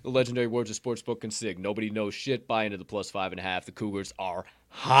 The legendary words of Sportsbook and Sig. Nobody knows shit. Buy into the plus 5.5. The Cougars are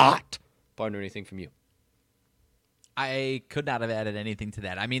hot. Partner, anything from you? I could not have added anything to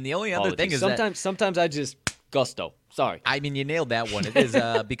that. I mean, the only other thing is sometimes I just gusto. Sorry. I mean, you nailed that one. It is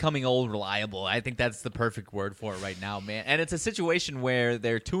becoming old reliable. I think that's the perfect word for it right now, man. And it's a situation where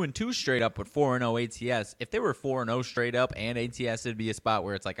they're 2-2 straight up with 4-0 ATS. If they were 4-0 straight up and ATS, it'd be a spot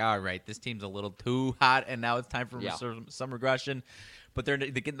where it's like, all right, this team's a little too hot, and now it's time for some regression. but they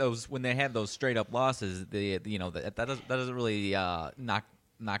get those when they have those straight up losses. That doesn't really knock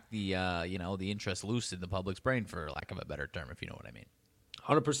the the interest loose in the public's brain, for lack of a better term, if you know what I mean.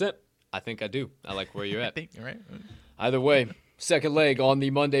 100%. I think I do. I like where you're at. I think you're right. Either way. Second leg on the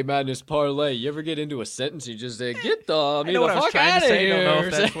Monday Madness parlay. You ever get into a sentence, you just say, "Get the fuck out of here." I don't know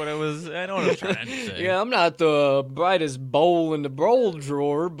if that's what it was. I know what I was trying to say. Yeah, I'm not the brightest bowl in the bowl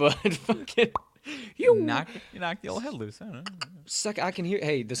drawer, but fucking you knock the old head loose. I don't know. I can hear.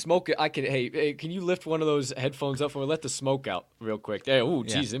 Hey, the smoke. Hey, can you lift one of those headphones up for me? Let the smoke out real quick. There. Oh,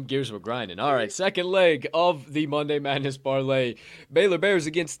 geez, them gears were grinding. All right, second leg of the Monday Madness parlay. Baylor Bears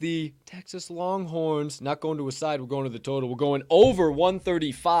against the Texas Longhorns. Not going to a side. We're going to the total. We're going over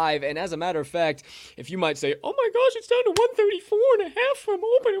 135. And as a matter of fact, if you might say, "Oh my gosh, it's down to 134.5 from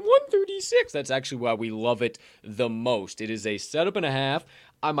open and 136," that's actually why we love it the most. It is a setup and a half.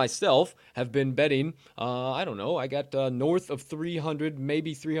 I myself have been betting, I don't know, I got north of 300,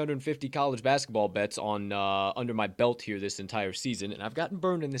 maybe 350 college basketball bets on under my belt here this entire season, and I've gotten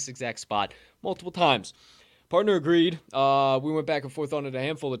burned in this exact spot multiple times. Partner agreed. We went back and forth on it a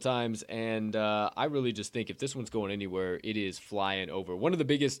handful of times, and I really just think if this one's going anywhere, it is flying over. One of the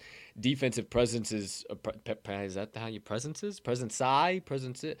biggest defensive presences, is that how you presences? Presence?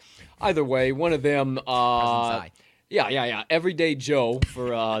 Either way, one of them. Yeah. Everyday Joe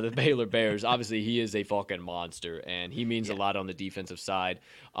for the Baylor Bears. Obviously, he is a fucking monster, and he means a lot on the defensive side.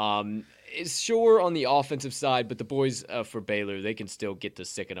 It's sure on the offensive side, but the boys for Baylor, they can still get to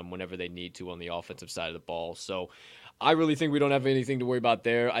sicking them whenever they need to on the offensive side of the ball. So I really think we don't have anything to worry about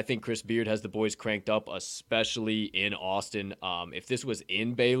there. I think Chris Beard has the boys cranked up, especially in Austin. If this was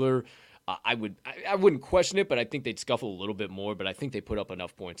in Baylor, I wouldn't question it, but I think they'd scuffle a little bit more. But I think they put up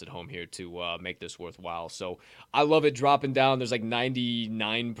enough points at home here to make this worthwhile. So I love it dropping down. There's like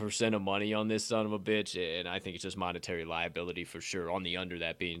 99% of money on this son of a bitch, and I think it's just monetary liability for sure on the under,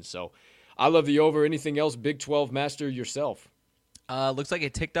 that being. So I love the over. Anything else, Big 12 master yourself? Looks like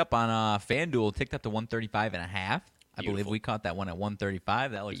it ticked up on FanDuel, ticked up to 135.5. I Beautiful. believe we caught that one at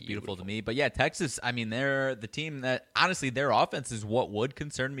 135. That looks beautiful to me. But yeah, Texas, I mean, they're the team that, honestly, their offense is what would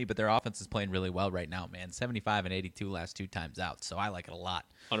concern me, but their offense is playing really well right now, man. 75 and 82 last two times out, so I like it a lot.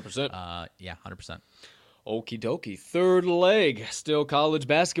 100%. Yeah, 100%. Okie dokie. Third leg, still college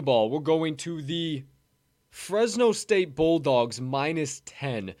basketball. We're going to the Fresno State Bulldogs minus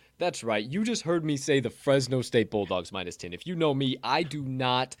 10. That's right. You just heard me say the Fresno State Bulldogs minus 10. If you know me, I do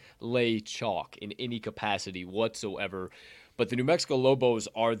not lay chalk in any capacity whatsoever. But the New Mexico Lobos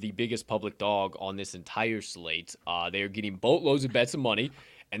are the biggest public dog on this entire slate. They are getting boatloads of bets of money,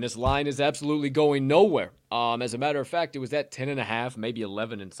 and this line is absolutely going nowhere. As a matter of fact, it was at 10.5, maybe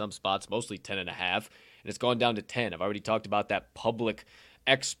 11 in some spots, mostly 10.5, and it's gone down to 10. I've already talked about that public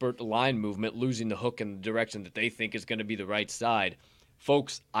expert line movement losing the hook in the direction that they think is going to be the right side.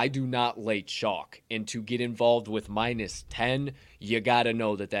 Folks, I do not lay chalk, and to get involved with minus 10, you got to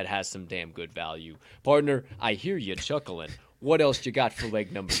know that has some damn good value. Partner, I hear you chuckling. What else you got for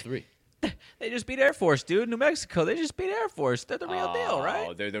leg number 3? They just beat Air Force, dude. New Mexico, they just beat Air Force. They're the real deal, right?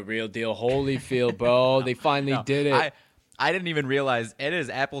 Oh, they're the real deal. Holyfield, bro. They finally did it. I didn't even realize. It is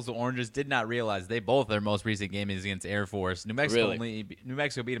apples to oranges. Did not realize they both their most recent game is against Air Force. New Mexico New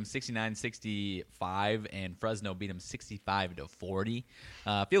Mexico beat them 69-65, and Fresno beat them 65-40.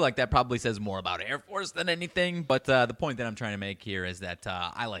 I feel like that probably says more about Air Force than anything. But the point that I'm trying to make here is that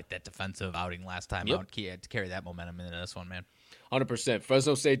I like that defensive outing last time out to carry that momentum into this one, man. 100%.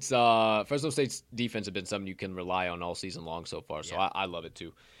 Fresno State's defense has been something you can rely on all season long so far. So I love it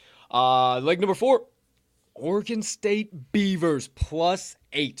too. Leg number 4. Oregon State Beavers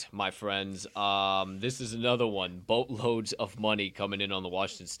 +8, my friends. This is another one. Boatloads of money coming in on the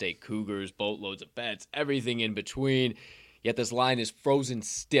Washington State Cougars. Boatloads of bets. Everything in between. Yet this line is frozen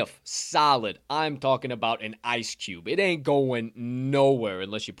stiff, solid. I'm talking about an ice cube. It ain't going nowhere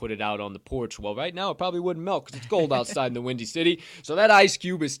unless you put it out on the porch. Well, right now it probably wouldn't melt because it's cold outside in the Windy City. So that ice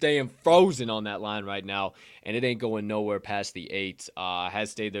cube is staying frozen on that line right now, and it ain't going nowhere past the 8.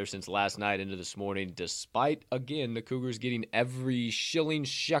 Has stayed there since last night into this morning, despite, again, the Cougars getting every shilling,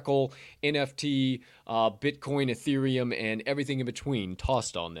 shekel, NFT, Bitcoin, Ethereum, and everything in between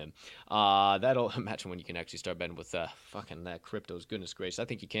tossed on them. That'll imagine when you can actually start betting with fucking that crypto's goodness gracious. I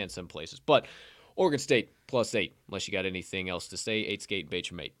think you can some places. But Oregon State +8, unless you got anything else to say. 8 skate,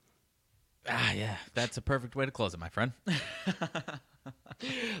 bait your mate. Yeah, that's a perfect way to close it, my friend.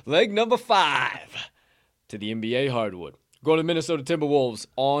 Leg number 5 to the NBA hardwood. Going to Minnesota Timberwolves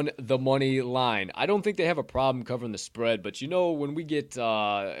on the money line. I don't think they have a problem covering the spread, but when we get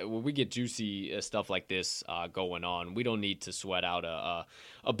juicy stuff like this going on, we don't need to sweat out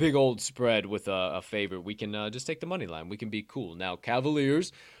a big old spread with a favorite. We can just take the money line. We can be cool. Now,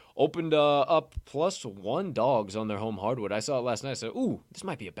 Cavaliers opened up +1 dogs on their home hardwood. I saw it last night. I said, ooh, this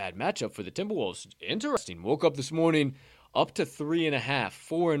might be a bad matchup for the Timberwolves. Interesting. Woke up this morning up to 3.5,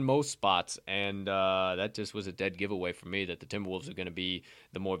 4 in most spots, and that just was a dead giveaway for me that the Timberwolves are going to be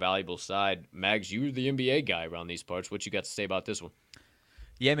the more valuable side. Mags, you're the NBA guy around these parts. What you got to say about this one?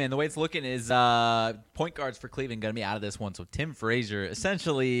 Yeah, man, the way it's looking is point guards for Cleveland going to be out of this one. So Tim Frazier,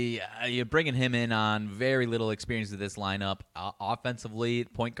 essentially, you're bringing him in on very little experience with this lineup. Offensively,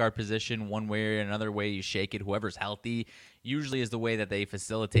 point guard position, one way or another way you shake it, whoever's healthy, usually is the way that they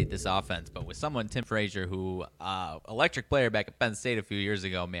facilitate this offense. But with someone, Tim Frazier, who electric player back at Penn State a few years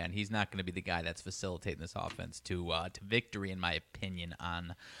ago, man, he's not going to be the guy that's facilitating this offense to victory, in my opinion,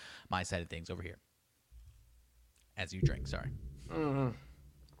 on my side of things over here. As you drink, sorry. Mm-hmm.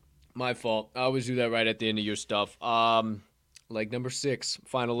 My fault. I always do that right at the end of your stuff. Leg number 6.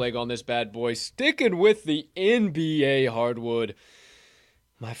 Final leg on this bad boy. Sticking with the NBA hardwood.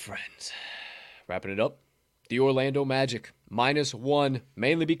 My friends. Wrapping it up. The Orlando Magic. -1.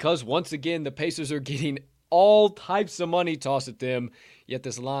 Mainly because, once again, the Pacers are getting all types of money tossed at them. Yet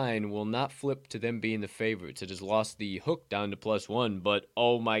this line will not flip to them being the favorites. It has lost the hook down to +1. But,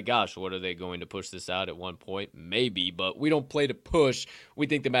 oh my gosh, what are they going to push this out at one point? Maybe, but we don't play to push. We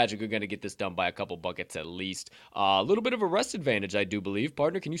think the Magic are going to get this done by a couple buckets at least. A little bit of a rest advantage, I do believe.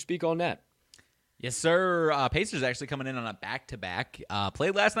 Partner, can you speak on that? Yes, sir. Pacers actually coming in on a back-to-back.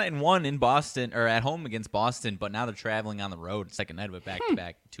 Played last night and won in Boston, or at home against Boston, but now they're traveling on the road. Second night of a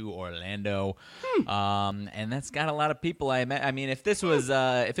back-to-back to Orlando. And that's got a lot of people. I mean, if it was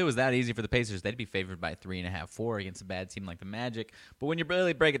that easy for the Pacers, they'd be favored by 3.5, 4 against a bad team like the Magic. But when you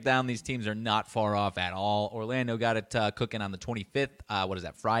really break it down, these teams are not far off at all. Orlando got it cooking on the 25th.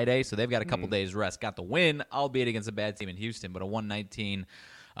 Friday? So they've got a couple days rest. Got the win, albeit against a bad team in Houston, but a 119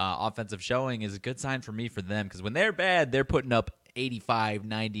 offensive showing is a good sign for me for them, because when they're bad, they're putting up 85,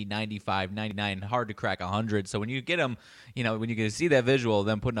 90, 95, 99, hard to crack 100. So when you get them, when you get to see that visual of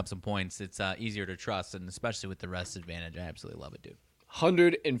them putting up some points, it's easier to trust, and especially with the rest advantage, I absolutely love it, dude.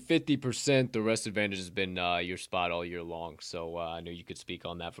 150%. The rest advantage has been your spot all year long, so I know you could speak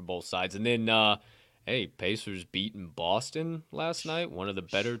on that for both sides. And then, hey, Pacers beating Boston last night, one of the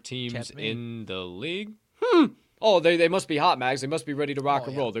better teams in the league. Oh, they must be hot, Mags. They must be ready to rock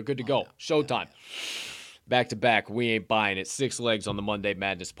and roll. They're good to go. Showtime. Back-to-back. We ain't buying it. 6 legs on the Monday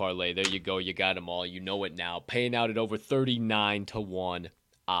Madness parlay. There you go. You got them all. You know it now. Paying out at over 39-1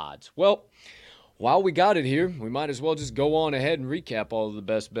 odds. Well, while we got it here, we might as well just go on ahead and recap all of the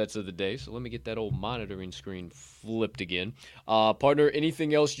best bets of the day. So let me get that old monitoring screen flipped again. Partner,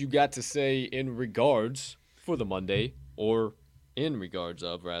 anything else you got to say in regards for the Monday, or in regards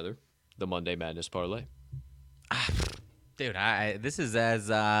of, rather, the Monday Madness parlay? Dude, this is as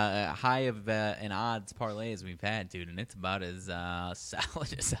high of an odds parlay as we've had, dude, and it's about as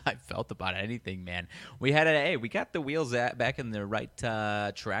solid as I felt about anything, man. We got the wheels back in the right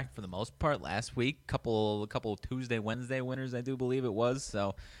track for the most part last week. Couple Tuesday, Wednesday winners, I do believe it was.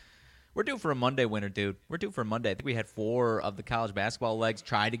 So we're due for a Monday winner, dude. We're due for a Monday. I think we had 4 of the college basketball legs.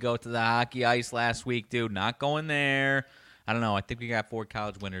 Tried to go to the hockey ice last week, dude. Not going there. I don't know. I think we got 4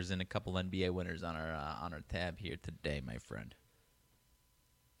 college winners and a couple NBA winners on our tab here today, my friend.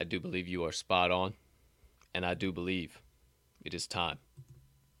 I do believe you are spot on, and I do believe it is time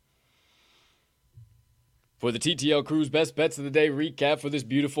for the TTL Crew's Best Bets of the Day recap for this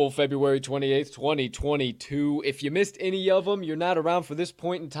beautiful February 28th, 2022. If you missed any of them, you're not around for this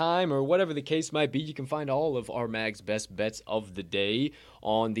point in time, or whatever the case might be, you can find all of RMAG's Best Bets of the Day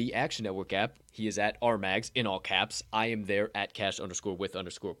on the Action Network app. He is at RMAGs in all caps. I am there at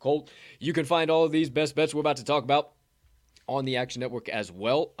cash_with_Colt. You can find all of these best bets we're about to talk about on the Action Network as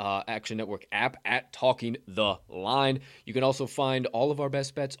well. Action Network app at Talking the Line. You can also find all of our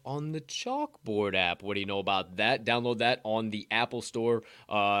best bets on the Chalkboard app. What do you know about that? Download that on the Apple Store.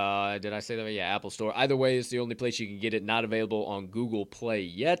 Did I say that? Yeah, Apple Store. Either way, it's the only place you can get it. Not available on Google Play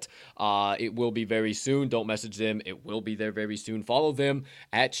yet. It will be very soon. Don't message them. It will be there very soon. Follow them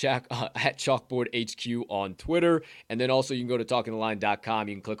at Chalkboard HQ on Twitter. And then also you can go to TalkingTheLine.com.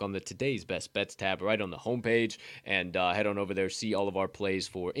 You can click on the Today's Best Bets tab right on the homepage and head on over there, see all of our plays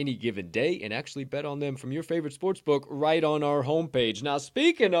for any given day, and actually bet on them from your favorite sportsbook right on our homepage. Now,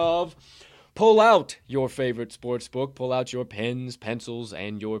 speaking of, Pull out your favorite sports book. Pull out your pens, pencils,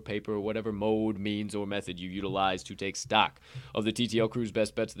 and your paper, whatever mode, means, or method you utilize to take stock of the TTL Crew's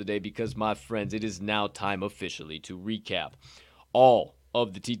best bets of the day, because, my friends, it is now time officially to recap all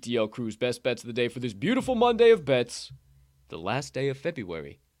of the TTL Crew's best bets of the day for this beautiful Monday of bets, the last day of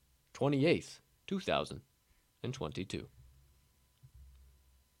February 28th, 2022.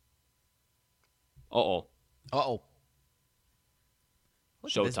 Uh-oh.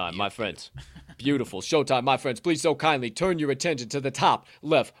 Showtime, my friends. Beautiful. Showtime, my friends. Please so kindly turn your attention to the top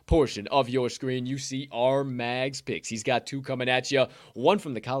left portion of your screen. You see our Mags picks. He's got two coming at you, one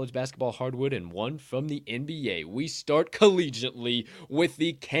from the college basketball hardwood and one from the NBA. We start collegiately with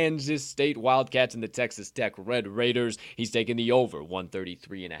the Kansas State Wildcats and the Texas Tech Red Raiders. He's taking the over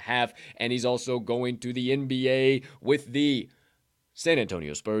 133.5, and he's also going to the NBA with the San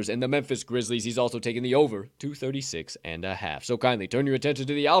Antonio Spurs and the Memphis Grizzlies. He's also taking the over 236.5. So kindly turn your attention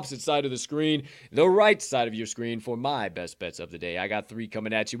to the opposite side of the screen, the right side of your screen, for my best bets of the day. I got three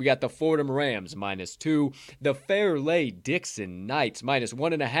coming at you. We got the Fordham Rams -2, the Fairleigh Dixon Knights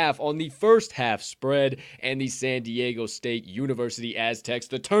 -1.5 on the first half spread, and the San Diego State University Aztecs,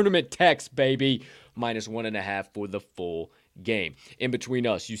 the tournament Tex, baby, -1.5 for the full game. In between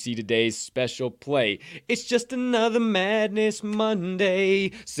us, you see today's special play. It's just another Madness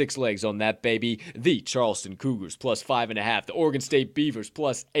Monday. 6 legs on that, baby. The Charleston Cougars +5.5. The Oregon State Beavers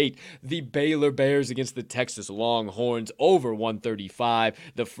 +8. The Baylor Bears against the Texas Longhorns over 135.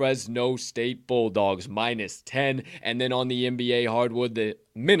 The Fresno State Bulldogs -10. And then on the NBA hardwood, the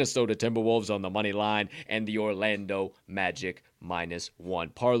Minnesota Timberwolves on the money line and the Orlando Magic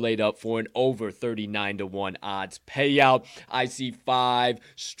 -1. Parlayed up for an over 39-1 odds payout. I see 5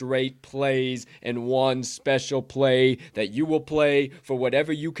 straight plays and 1 special play that you will play for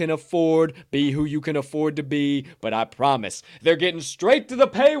whatever you can afford. Be who you can afford to be. But I promise, they're getting straight to the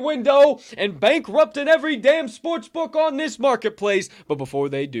pay window and bankrupting every damn sports book on this marketplace. But before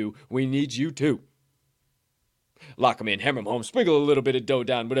they do, we need you too. Lock them in, hammer them home, sprinkle a little bit of dough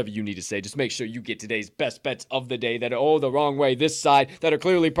down, whatever you need to say. Just make sure you get today's best bets of the day that are all the wrong way this side, that are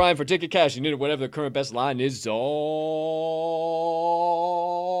clearly primed for ticket cashing in, whatever the current best line is on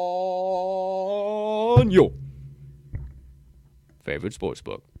your favorite sports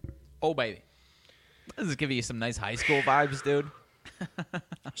book. Oh, baby. This is giving you some nice high school vibes, dude.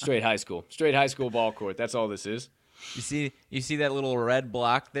 Straight high school ball court. That's all this is. You see that little red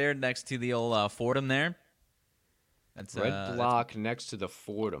block there next to the old Fordham there? That's red block next to the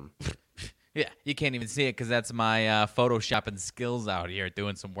Fordham. Yeah, you can't even see it because that's my photoshopping skills out here,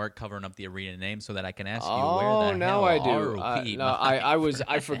 doing some work covering up the arena name so that I can ask you where the hell I do.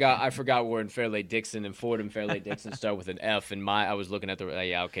 I forgot we're in Fairleigh Dixon and Fordham. Fairleigh Dixon start with an F, and I was looking at the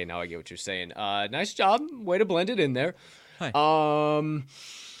yeah. Okay, now I get what you're saying. Nice job, way to blend it in there. Hi.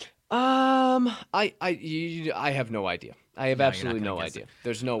 I have no idea. I have absolutely no idea.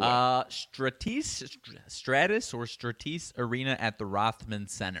 There's no way. Stratus Arena at the Rothman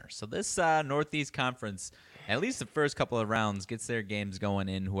Center. So this Northeast Conference, at least the first couple of rounds, gets their games going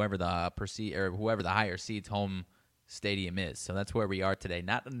in whoever the higher seeds home stadium is. So that's where we are today.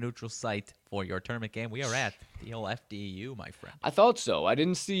 Not a neutral site for your tournament game. We are at the old FDU, my friend. I thought so. I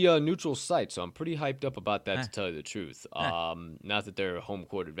didn't see a neutral site, so I'm pretty hyped up about that, to tell you the truth. Not that they're home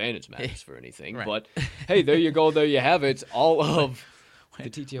court advantage matters for anything, right. But hey, there you go. There you have it. All of the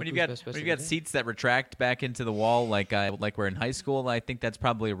TTL when you've got seats that retract back into the wall like we're in high school, I think that's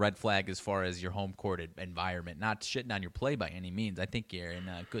probably a red flag as far as your home court environment. Not shitting on your play by any means. I think you're in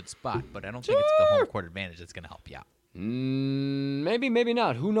a good spot, but I don't think it's the home court advantage that's going to help you out. Maybe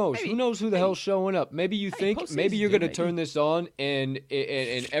not. Who knows? Who knows who the hell's showing up? Maybe you think maybe you're gonna turn this on and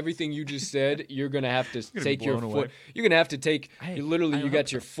everything you just said, you're gonna have to take your foot. You're gonna have to take. You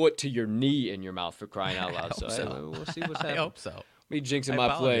got your foot to your knee in your mouth, for crying out loud. So we'll see what's happening. I hope so. Me jinxing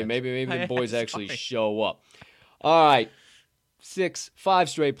my play. Maybe the boys actually show up. All right, 5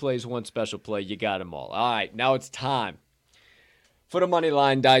 straight plays, 1 special play. You got them all. All right, now it's time for the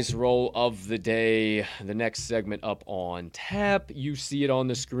Moneyline Dice Roll of the day. The next segment up on tap. You see it on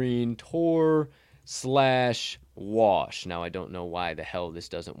the screen. Tor/Wash. Now, I don't know why the hell this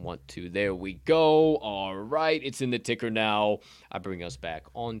doesn't want to. There we go. All right. It's in the ticker now. I bring us back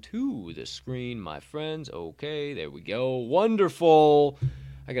onto the screen, my friends. Okay. There we go. Wonderful.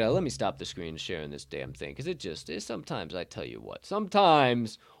 Let me stop the screen sharing this damn thing, because it just is. Sometimes, I tell you what.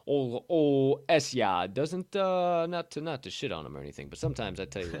 Sometimes old Esya doesn't, not to shit on them or anything, but sometimes I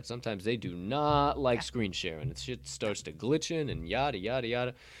tell you what, sometimes they do not like screen sharing. The shit starts to glitching and yada, yada,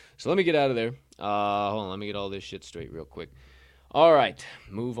 yada. So let me get out of there. Hold on, let me get all this shit straight real quick. All right,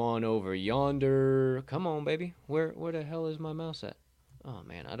 move on over yonder. Come on, baby. Where the hell is my mouse at? Oh,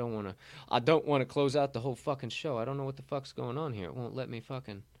 man, I don't want to close out the whole fucking show. I don't know what the fuck's going on here. It won't let me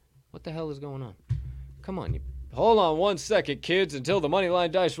fucking... What the hell is going on? Come on, hold on 1 second, kids, until the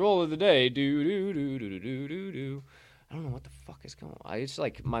Moneyline Dice roll of the day. Do. I don't know what the fuck is going on. It's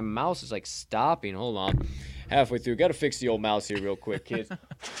like my mouse is like stopping. Hold on. Halfway through. Got to fix the old mouse here real quick, kids.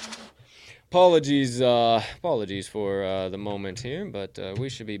 Apologies for the moment here, but we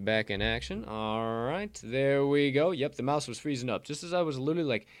should be back in action. All right, there we go. Yep, the mouse was freezing up. Just as I was literally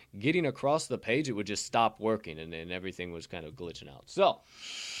like getting across the page, it would just stop working, and then everything was kind of glitching out. So,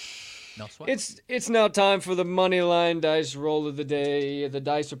 no sweat. It's now time for the Moneyline Dice roll of the day. The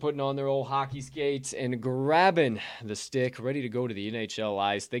dice are putting on their old hockey skates and grabbing the stick, ready to go to the NHL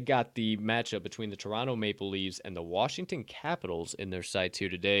ice. They got the matchup between the Toronto Maple Leafs and the Washington Capitals in their sights here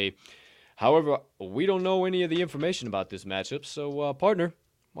today. However, we don't know any of the information about this matchup, so, partner,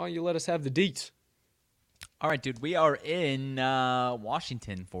 why don't you let us have the deets? All right, dude, we are in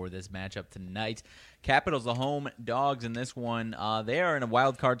Washington for this matchup tonight. Capitals, the home dogs in this one. They are in a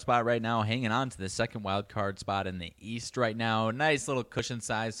wild card spot right now, hanging on to the second wild card spot in the East right now. Nice little cushion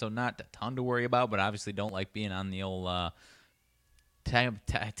size, so not a ton to worry about, but obviously don't like being on the old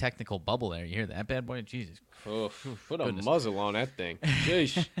technical bubble there. You hear that bad boy? Jesus. Put a muzzle on that thing.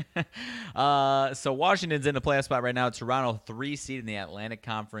 Sheesh. So Washington's in the playoff spot right now. Toronto 3 seed in the Atlantic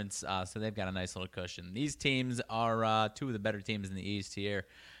Conference, so they've got a nice little cushion. These teams are two of the better teams in the East here.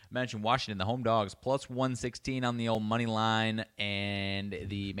 I mentioned Washington, the home dogs, plus 116 on the old money line, and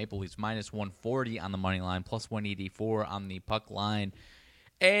the Maple Leafs minus 140 on the money line, plus 184 on the puck line.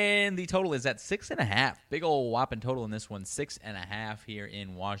 And the total is at 6.5. Big old whopping total in this one, 6.5 here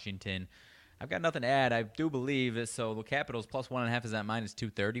in Washington. I've got nothing to add. I do believe so. The Capitals plus 1.5 is at minus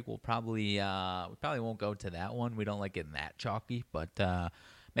 230. We probably won't go to that one. We don't like getting that chalky, but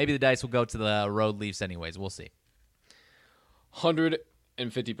maybe the dice will go to the road Leafs anyways. We'll see.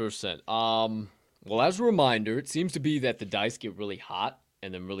 150%. Well, as a reminder, it seems to be that the dice get really hot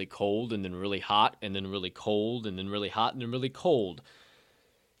and then really cold and then really hot and then really cold and then really hot and then really cold.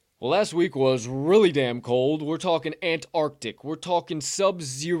 Well, last week was really damn cold. We're talking Antarctic. We're talking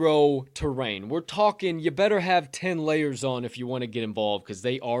sub-zero terrain. We're talking you better have 10 layers on if you want to get involved because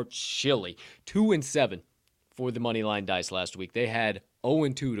they are chilly. 2-7 for the Moneyline Dice last week. They had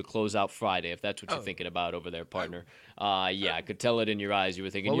 0-2 to close out Friday, if that's what you're thinking about over there, partner. Yeah, I could tell it in your eyes. You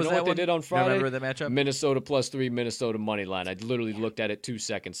were thinking, you know what they did on Friday? Remember the matchup? Minnesota +3, Minnesota Moneyline. I literally looked at it 2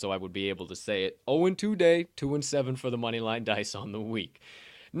 seconds so I would be able to say it. 0-2 day, 2-7 for the Moneyline Dice on the week.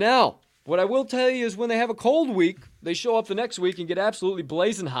 Now, what I will tell you is when they have a cold week, they show up the next week and get absolutely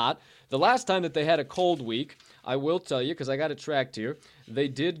blazing hot. The last time that they had a cold week, I will tell you, because I got it tracked here, they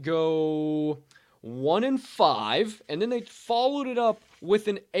did go 1-5, and then they followed it up with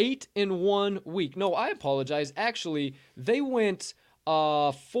an 8-1 week. No, I apologize. Actually, they went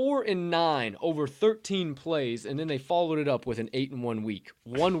 4-9 over 13 plays, and then they followed it up with an 8-1 week.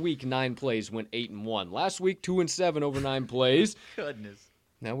 1 week, 9 plays went 8-1. Last week, 2-7 over 9 plays. Goodness.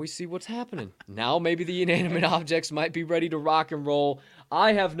 Now we see what's happening. Now maybe the inanimate objects might be ready to rock and roll.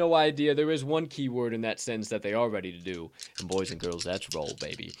 I have no idea. There is one key word in that sentence that they are ready to do. And boys and girls, that's roll,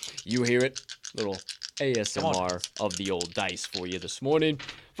 baby. You hear it? Little ASMR of the old dice for you this morning.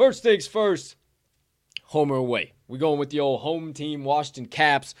 First things first, home or away? We going with the old home team, Washington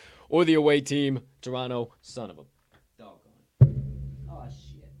Caps, or the away team, Toronto Son of a Doggone. Oh,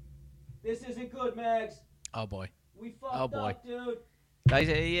 shit. This isn't good, Mags. Oh, boy. We fucked up, dude.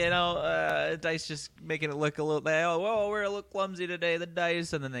 Dice, Dice just making it look a little. We're a little clumsy today, the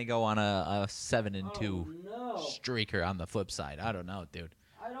Dice, and then they go on a 7-2 streaker on the flip side. I don't know, dude.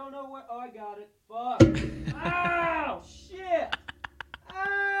 I don't know where. Oh, I got it. Fuck. Ow! Shit!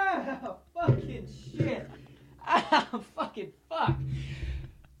 Ow! Fucking shit! Ow! Fucking fuck!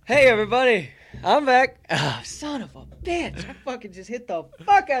 Hey, everybody. I'm back. Oh, son of a bitch. I fucking just hit the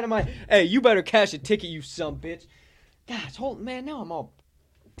fuck out of my... Hey, you better cash a ticket, you son bitch. Gosh, man, now I'm all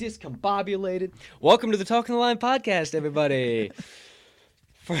discombobulated. Welcome to the Talking the Line podcast, everybody.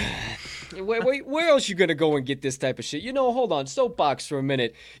 Where else you gonna go and get this type of shit? You know, hold on, soapbox for a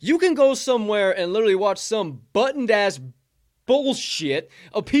minute. You can go somewhere and literally watch some buttoned-ass bullshit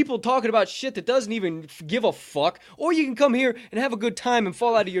of people talking about shit that doesn't even give a fuck, or you can come here and have a good time and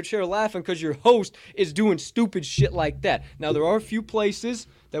fall out of your chair laughing because your host is doing stupid shit like that. Now, there are a few places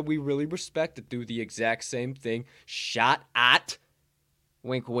that we really respect that do the exact same thing. Shot at,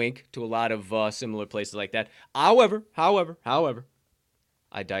 wink wink, to a lot of similar places like that. However,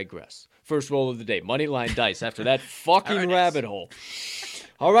 I digress. First roll of the day, Moneyline Dice after that fucking rabbit hole.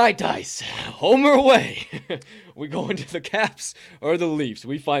 All right, Dice, home or away? We go into the Caps or the Leafs?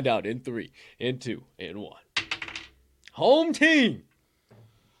 We find out in 3, in 2, in 1. Home team.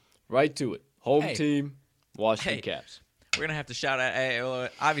 Right to it. Home team, Washington Caps. We're going to have to shout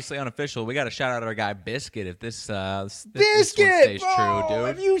out, obviously unofficial, we got to shout out our guy Biscuit if this Biscuit, stays bro, true, dude.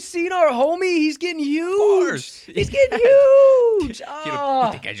 Have you seen our homie? He's getting huge. Of course. He's getting huge.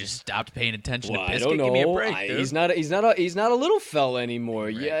 You think I just stopped paying attention to Biscuit? I don't know. Give me a break, dude. He's not a little fella anymore.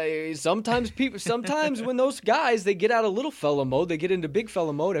 Right. Yeah, sometimes when those guys, they get out of little fella mode, they get into big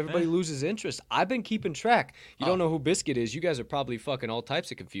fella mode, everybody loses interest. I've been keeping track. You don't know who Biscuit is. You guys are probably fucking all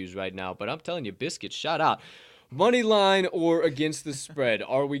types of confused right now, but I'm telling you, Biscuit, shout out. Money line or against the spread?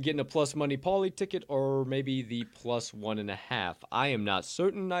 Are we getting a plus money Pauly ticket or maybe the plus 1.5? I am not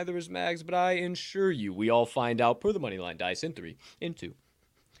certain, neither is Mags, but I ensure you we all find out per the money line dice in 3, in 2,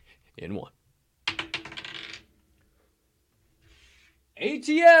 in 1.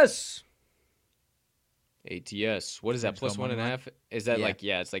 ATS. What is that? Plus 1.5? Is that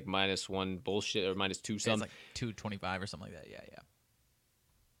it's like -1 bullshit or -2 something? It's like 225 or something like that. Yeah.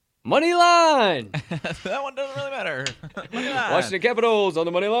 Money line! That one doesn't really matter. Money line. Washington Capitals on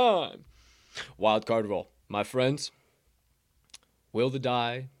the money line. Wild card roll. My friends, will the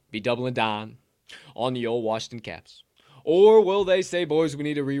die be doubling down on the old Washington Caps? Or will they say, boys, we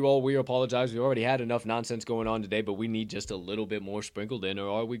need a reroll, we apologize, we already had enough nonsense going on today, but we need just a little bit more sprinkled in? Or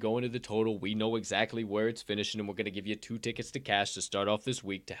are we going to the total? We know exactly where it's finishing, and we're going to give you 2 tickets to cash to start off this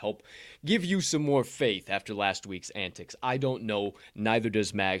week to help give you some more faith after last week's antics. I don't know, neither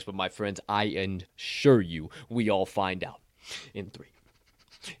does Mags, but my friends, I assure you we all find out. In 3,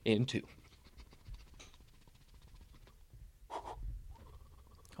 in 2.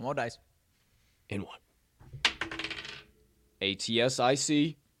 Come on, dice. In 1. ATS, I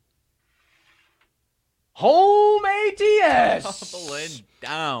see. Home ATS! Doubling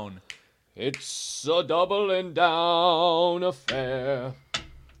down. It's a doubling down affair.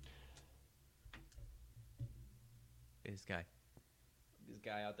 This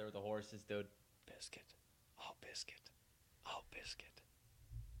guy out there with the horses, dude. Biscuit. Oh, Biscuit. Oh, Biscuit.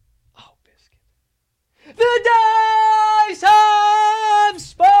 Oh, Biscuit. The dice have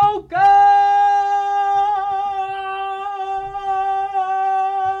spoken!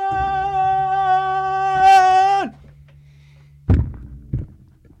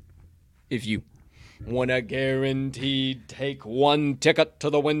 If you want a guaranteed take 1 ticket to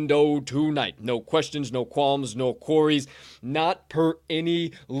the window tonight. No questions, no qualms, no queries. Not per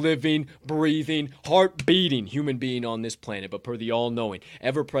any living, breathing, heart-beating human being on this planet, but per the all-knowing,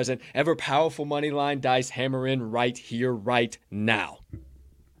 ever-present, ever-powerful moneyline dice hammer in right here, right now.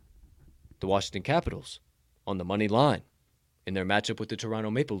 The Washington Capitals on the money line in their matchup with the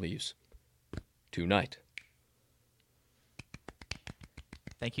Toronto Maple Leafs tonight.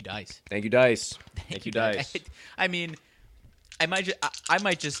 Thank you, dice. Thank you, dice. Thank you, dice. I mean, I'm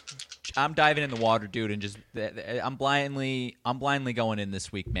diving in the water, dude, and just I'm blindly going in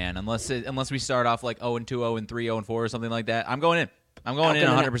this week, man. Unless we start off like 0-2, 0-3, 0-4, or something like that. I'm going in. I'm going in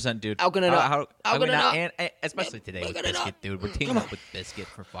 100%, dude. How can I not? How can I not? And especially today with Biscuit, dude. We're teaming up with Biscuit,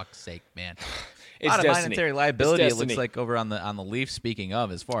 for fuck's sake, man. It's a lot destiny. of monetary liability, it looks like, over on the Leafs. Speaking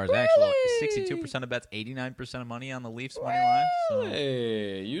of, as far as actual 62% of bets, 89% of money on the Leafs money line. So.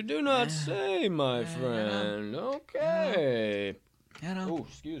 Hey, you do not say, my friend. Okay. Oh,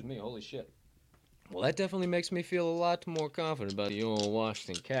 excuse me. Holy shit. Well, that definitely makes me feel a lot more confident about the old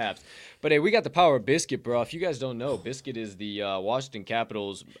Washington Caps. But hey, we got the power of Biscuit, bro. If you guys don't know, Biscuit is the Washington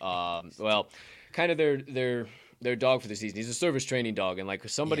Capitals. Kind of their dog for the season. He's a service training dog, and like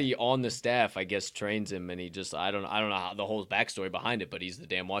somebody on the staff, I guess, trains him, and he just I don't know how the whole backstory behind it, but he's the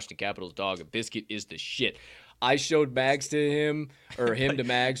damn Washington Capitals dog. And Biscuit is the shit. I showed Mags to him, or him to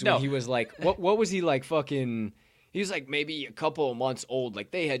Mags, when he was like, what was he like fucking... He was like maybe a couple of months old.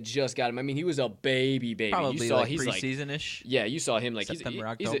 Like they had just got him. I mean, he was a baby. Probably you saw, like he's preseason-ish. Yeah, you saw him like September,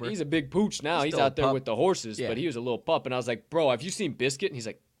 October. He's a big pooch now. He's out there with the horses, but he was a little pup. And I was like, bro, have you seen Biscuit? And he's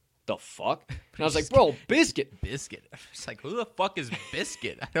like, the fuck? And I was like, bro, Biscuit. It's like, who the fuck is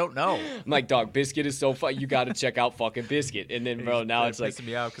Biscuit? I don't know. I'm like, dog, Biscuit is so fun. You got to check out fucking Biscuit. And then, bro, now it's like pissing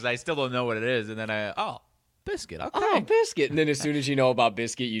me out because I still don't know what it is. And then Biscuit. Okay. Oh, Biscuit. And then as soon as you know about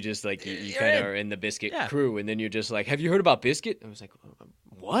Biscuit, you just like, you kind of are in the Biscuit crew. And then you're just like, have you heard about Biscuit? I was like,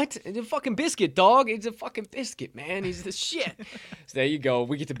 what? It's a fucking Biscuit, dog. It's a fucking Biscuit, man. He's the shit. So there you go.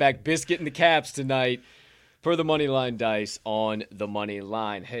 We get to back Biscuit in the Caps tonight for the money line dice on the money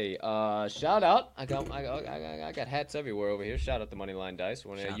line. Hey, shout out. I got hats everywhere over here. Shout out the money line dice.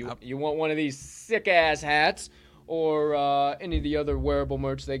 You want one of these sick ass hats? or any of the other wearable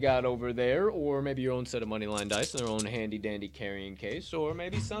merch they got over there, or maybe your own set of Moneyline dice, their own handy-dandy carrying case, or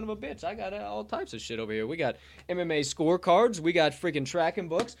maybe son of a bitch, I got all types of shit over here. We got MMA scorecards, we got freaking tracking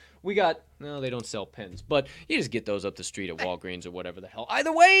books, we got, no, they don't sell pens, but you just get those up the street at Walgreens or whatever the hell.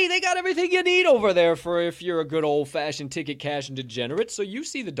 Either way, they got everything you need over there for if you're a good old-fashioned ticket cashing degenerate. So you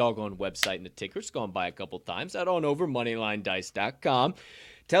see the doggone website and the ticker. It's gone by a couple times. Head on over, moneylinedice.com.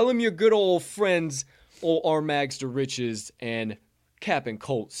 Tell them your good old friends, old R-Mags to Riches and Cap and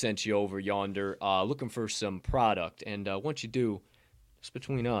Colt sent you over yonder looking for some product. And once you do, it's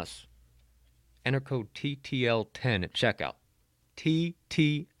between us. Enter code TTL10 at checkout.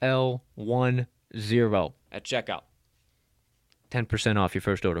 TTL10 at checkout. 10% off your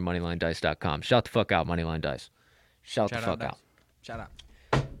first order, moneylinedice.com. Shout the fuck out, Moneyline Dice. Shout the fuck out. Shout out.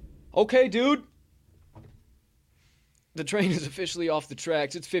 Okay, dude. The train is officially off the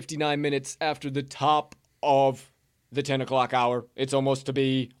tracks. It's 59 minutes after the top of the 10 o'clock hour. It's almost to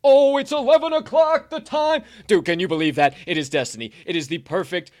be, it's 11 o'clock, the time. Dude, can you believe that? It is destiny. It is the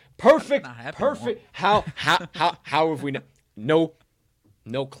perfect. How have we no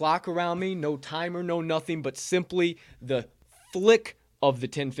clock around me, no timer, no nothing, but simply the flick of the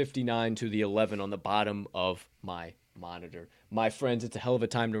 10:59 to the 11 on the bottom of my monitor. My friends, it's a hell of a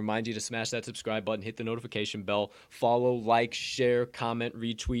time to remind you to smash that subscribe button, hit the notification bell, follow, like, share, comment,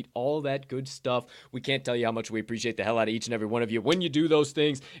 retweet, all that good stuff. We can't tell you how much we appreciate the hell out of each and every one of you. When you do those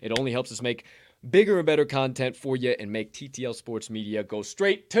things, it only helps us make bigger and better content for you and make TTL Sports Media go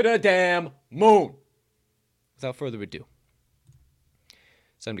straight to the damn moon. Without further ado,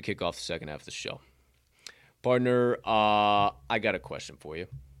 it's time to kick off the second half of the show. Partner, I got a question for you.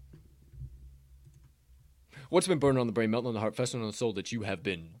 What's been burning on the brain, melting on the heart, festering on the soul that you have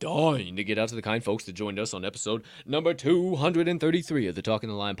been dying to get out to the kind folks that joined us on episode number 233 of the Talking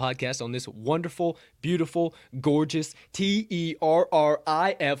the Line podcast on this wonderful, beautiful, gorgeous TERRIFIC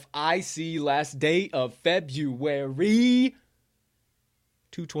last day of February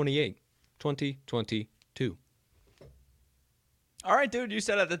 2/28, 2022. All right, dude, you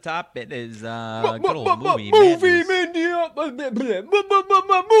said at the top it is good old movie Movie Trivia Monday.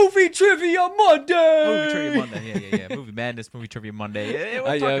 Movie Trivia Monday, yeah. Movie Madness, Movie Trivia Monday.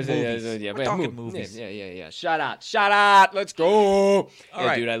 We're talking movies. We're talking movies. Yeah. Shout out. Let's go.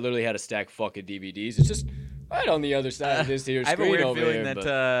 Right. Dude, I literally had a stack fucking DVDs. It's just right on the other side of this here screen over here. I have a weird feeling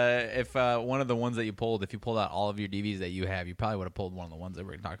that if one of the ones that you pulled, if you pulled out all of your DVDs that you have, you probably would have pulled one of the ones that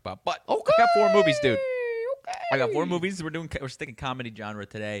we're going to talk about. But I got 4 movies, dude. I got 4 movies. We're sticking comedy genre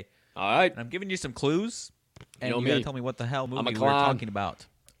today. All right. And I'm giving you some clues, and you got to tell me what the hell movie we're talking about.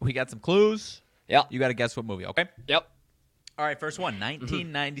 We got some clues. Yeah. You got to guess what movie, okay? Yep. All right, first one,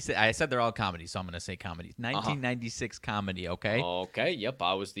 1996. I said they're all comedies, so I'm going to say comedies. 1996 comedy, okay? Okay, yep.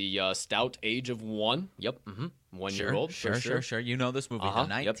 I was the stout age of 1. Yep. 1 year old. Sure. You know this movie. The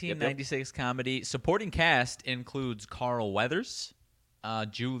 1996 comedy. Supporting cast includes Carl Weathers,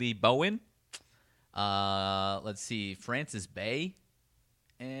 Julie Bowen, let's see, Francis Bay,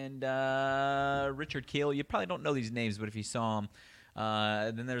 and Richard Kiel. You probably don't know these names, but if you saw them,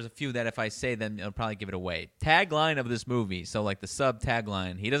 then there's a few that if I say them, it'll probably give it away. Tagline of this movie, so like the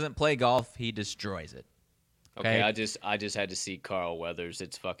sub-tagline, he doesn't play golf, he destroys it. Okay, I just had to see Carl Weathers.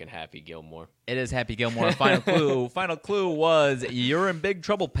 It's fucking Happy Gilmore. It is Happy Gilmore. Final clue. Final clue was, you're in big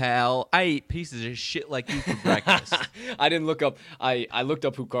trouble, pal. I eat pieces of shit like you for breakfast. I didn't look up. I looked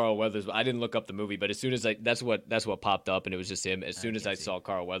up who Carl Weathers. I didn't look up the movie. But as soon as that's what popped up, and it was just him. As soon as I saw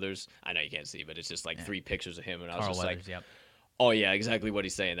Carl Weathers, I know you can't see, but it's just like 3 pictures of him, and I was just like, yep. Oh yeah, exactly what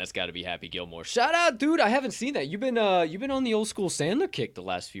he's saying. That's got to be Happy Gilmore. Shout out, dude. I haven't seen that. You've been on the old school Sandler kick the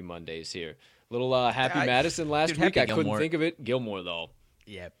last few Mondays here. Little Happy Madison last week. I couldn't think of it. Gilmore, though.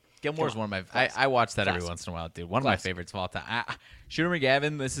 Yeah. Gilmore's one of my... I watch that every once in a while, dude. One of my favorites of all time. Shooter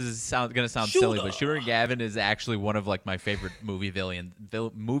McGavin, this is going to sound silly, but Shooter McGavin is actually one of like my favorite movie villains,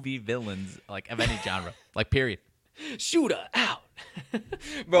 like of any genre. Like, period. Shooter out.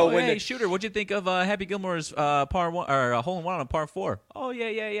 Bro, hey, Shooter, what'd you think of Happy Gilmore's par 1 or hole in one on par 4? Oh,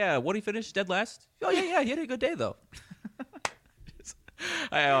 yeah. What'd he finish dead last? Oh, yeah. He had a good day, though.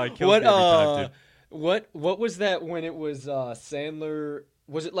 I killed me every time, dude. What was that when it was Sandler?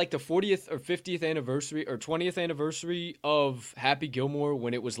 Was it like the 40th or 50th anniversary or 20th anniversary of Happy Gilmore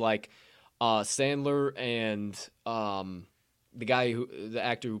when it was like Sandler and the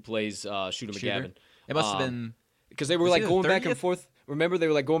actor who plays Shooter McGavin? It must have been because they were like going back and forth. Remember, they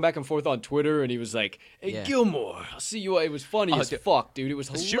were like going back and forth on Twitter, and he was like, "Hey, Gilmore, I'll see you." It was funny as fuck, dude. It was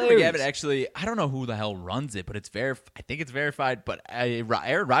hilarious. Shooter McGavin actually, I don't know who the hell runs it, but I think it's verified. But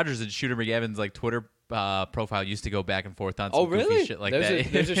Aaron Rodgers and Shooter McGavin's like Twitter profile used to go back and forth on Oh, some really? goofy shit like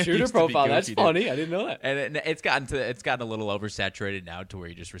that. There's a shooter profile. That's funny. I didn't know that. And it's gotten a little oversaturated now to where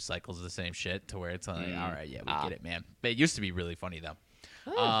he just recycles the same shit to where it's like, all right, yeah, we get it, man. But it used to be really funny though.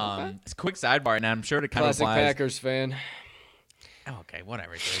 Okay. It's a quick sidebar, and I'm sure it kind Classic of applies. Packers fan. Okay,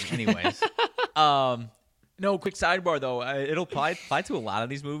 whatever, dude. Anyways, no, quick sidebar though. It'll apply to a lot of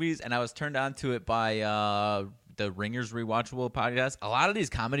these movies, and I was turned on to it by the Ringers Rewatchable podcast. A lot of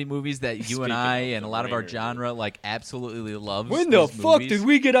these comedy movies that you and I and a lot of our genre like absolutely love. When the fuck did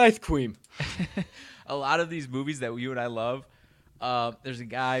we get ice cream? A lot of these movies that you and I love. There's a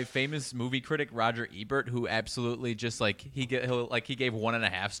guy, famous movie critic Roger Ebert, who absolutely just like he gave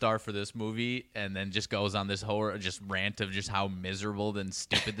 1.5 star for this movie, and then just goes on this whole just rant of just how miserable and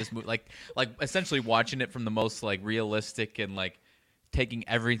stupid this movie, like essentially watching it from the most like realistic and like taking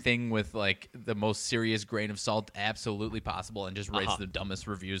everything with like the most serious grain of salt absolutely possible, and just writes the dumbest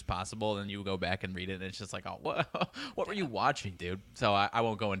reviews possible. And then you go back and read it, and it's just like, oh, what were you watching, dude? So I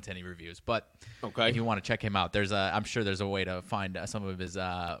won't go into any reviews, but if you want to check him out, I'm sure there's a way to find some of his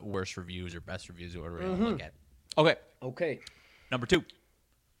worst reviews or best reviews or whatever you want to look at. Okay. Number 2.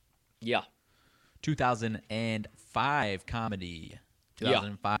 Yeah. 2005 comedy.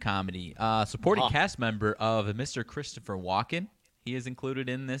 2005 comedy. Supporting cast member of Mr. Christopher Walken. He is included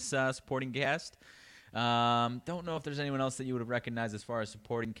in this supporting cast. Don't know if there's anyone else that you would have recognized as far as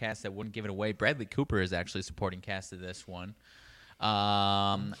supporting cast that wouldn't give it away. Bradley Cooper is actually supporting cast of this one.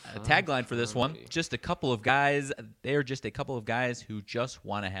 A tagline for this one: just a couple of guys. They're just a couple of guys who just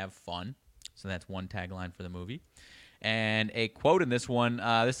want to have fun. So that's one tagline for the movie. And a quote in this one.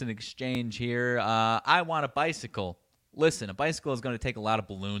 This is an exchange here. I want a bicycle. Listen, a bicycle is going to take a lot of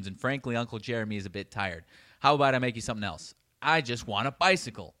balloons, and frankly, Uncle Jeremy is a bit tired. How about I make you something else? I just want a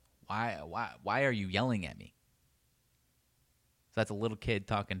bicycle. Why are you yelling at me? So that's a little kid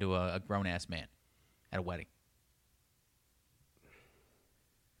talking to a grown-ass man at a wedding.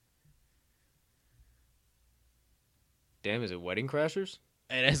 Damn, is it Wedding Crashers?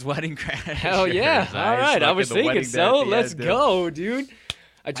 It is Wedding Crashers. Hell yeah. All right. I was thinking so. Let's go, dude.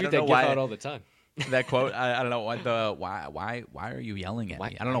 I tweet that gif out all the time. That quote, I don't know why are you yelling at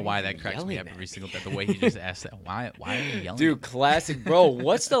me? I don't know why that cracks me up every single time. The way he just asked that. Why are you yelling? Dude, at me? classic, bro.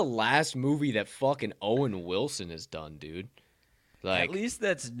 What's the last movie that fucking Owen Wilson has done, dude? Like, at least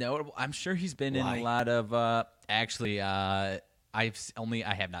that's notable. I'm sure he's been in a lot of. Actually, I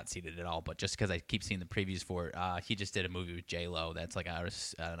have not seen it at all, but just because I keep seeing the previews for it, he just did a movie with J-Lo. That's like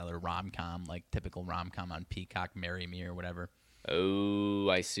another rom-com, like typical rom-com on Peacock, Marry Me or whatever. Oh,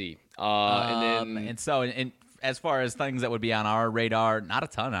 I see. And as far as things that would be on our radar, not a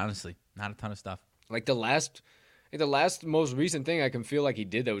ton, honestly, not a ton of stuff. Like the last most recent thing I can feel like he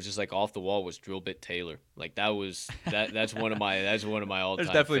did that was just like off the wall was Drill Bit Taylor. Like that's one of my all time.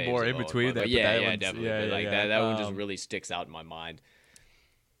 There's definitely more in between that. Yeah, definitely. That one just really sticks out in my mind.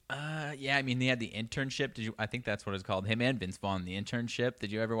 Yeah, I mean they had The Internship. I think that's what it's called. Him and Vince Vaughn, The Internship.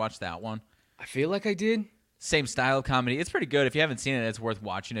 Did you ever watch that one? I feel like I did. Same style of comedy. It's pretty good. If you haven't seen it, it's worth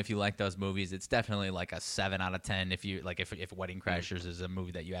watching. If you like those movies, it's definitely like a 7 out of 10. If you like, if Wedding Crashers is a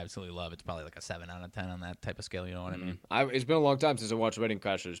movie that you absolutely love, it's probably like a 7 out of 10 on that type of scale. You know what I mean? It's been a long time since I watched Wedding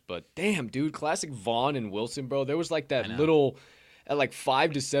Crashers, but damn, dude, classic Vaughn and Wilson, bro. There was like that little, like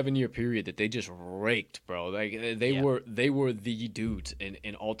 5 to 7 year period that they just raked, bro. Like they were the dudes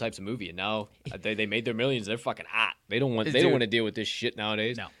in all types of movie, and now they made their millions. They're fucking hot. They don't want to deal with this shit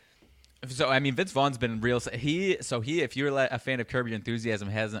nowadays. No. So I mean, Vince Vaughn's been real. If you're a fan of Curb Your Enthusiasm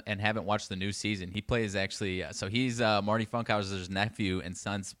and haven't watched the new season, he plays actually. So he's Marty Funkhauser's nephew and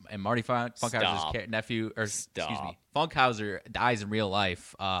son's, and Marty Funkhauser's nephew, or excuse me, Funkhauser dies in real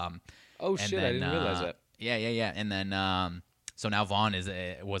life. Oh shit! I didn't realize that. Yeah. And then so now Vaughn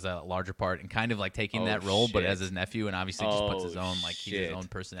was a larger part and kind of like taking that role, but as his nephew, and obviously just puts his own he's his own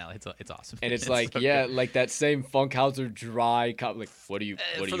personality. It's awesome. And it's like like that same Funkhauser dry like what do you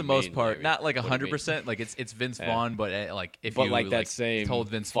for the most part, not like 100%. Like it's Vince Vaughn, but like if you that same told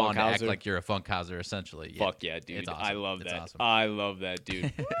Vince Vaughn to act like you're a Funkhauser, essentially. Yeah. Fuck yeah, dude! It's awesome. I love that. Awesome. I love that, dude.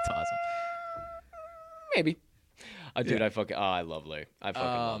 It's awesome. Maybe, dude. I love Larry. I fucking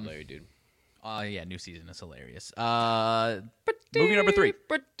love Larry, dude. Yeah, new season is hilarious. Movie number 3.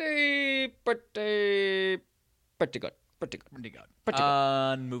 Pretty good.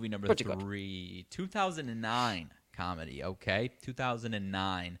 Movie number 3, 2009 comedy. Okay,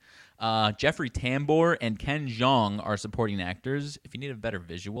 2009. Jeffrey Tambor and Ken Jeong are supporting actors. If you need a better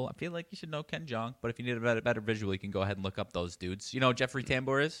visual, I feel like you should know Ken Jeong. But if you need a better visual, you can go ahead and look up those dudes. You know who Jeffrey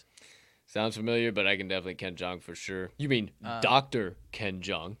Tambor is? Sounds familiar, but I can definitely Ken Jeong for sure. You mean Dr. Ken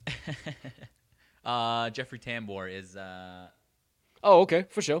Jeong? Jeffrey Tambor is Oh, okay,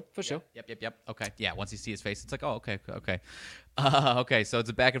 for sure. Yep. Okay, yeah. Once you see his face, it's like, oh, okay. Okay, so it's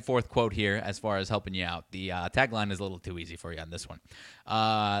a back and forth quote here as far as helping you out. The tagline is a little too easy for you on this one.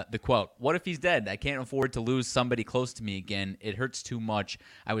 The quote: "What if he's dead? I can't afford to lose somebody close to me again. It hurts too much.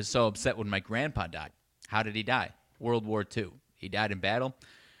 I was so upset when my grandpa died. How did he die? World War II. He died in battle?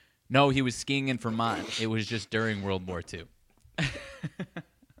 No, he was skiing in Vermont. It was just during World War II."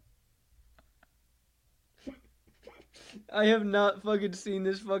 I have not fucking seen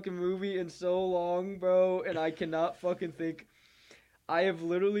this fucking movie in so long, bro, and I cannot fucking think. I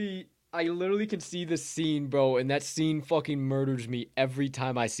literally can see the scene, bro, and that scene fucking murders me every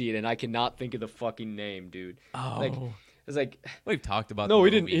time I see it, and I cannot think of the fucking name, dude. Oh. Like, it's like we've talked about. No,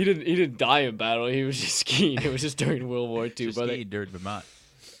 he didn't die in battle. He was just skiing. It was just during World War II, just brother. Skiing during Vermont.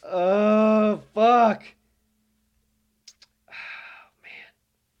 Oh fuck.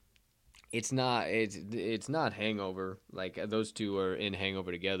 It's not Hangover. Like, those two are in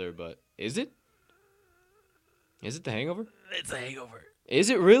Hangover together, but is it? Is it The Hangover? It's a Hangover. Is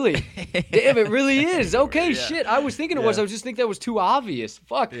it really? Damn, it really is. Okay, yeah. Shit. I was thinking it was. I was just thinking that was too obvious.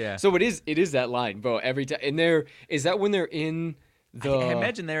 Fuck. Yeah. So it is that line, bro. Every time. And is that when they're in the? I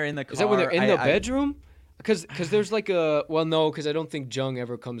imagine they're in the car. Is that when they're in the bedroom? Because there's like because I don't think Jung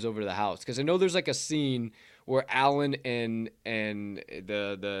ever comes over to the house. Because I know there's like a scene where Alan and the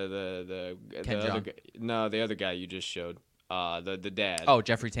other guy, the other guy you just showed, the dad. Oh,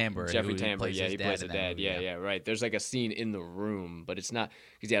 Jeffrey Tambor. Jeffrey Tambor, yeah, he plays the dad. Movie, yeah, right. There's like a scene in the room, but it's not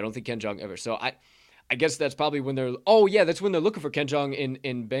because I don't think Ken Jeong ever. So I guess that's probably when they're. Oh yeah, that's when they're looking for Ken Jeong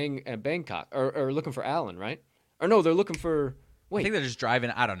in Bangkok, or looking for Alan, right? Or no, they're looking for. Wait. I think they're just driving.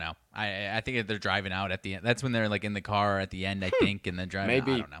 I don't know. I think they're driving out at the end. That's when they're like in the car at the end, I think, and then driving.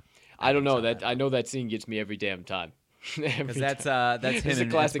 Maybe. I don't know. I don't know that. I know that scene gets me every damn time. Because that's him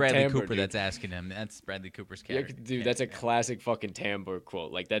and that's Bradley Cooper, dude. That's asking him. That's Bradley Cooper's character. Yeah, dude, that's a classic fucking Tambor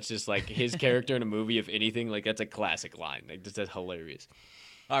quote. Like, that's just like his character in a movie, if anything. Like, that's a classic line. Like, that's hilarious.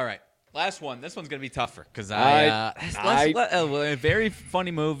 All right. Last one. This one's going to be tougher because a very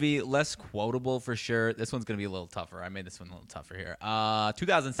funny movie, less quotable for sure. This one's going to be a little tougher. I made this one a little tougher here.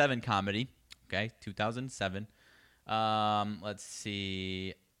 2007 comedy. Okay, 2007. Let's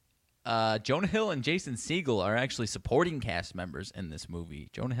see. Jonah Hill and Jason Segel are actually supporting cast members in this movie.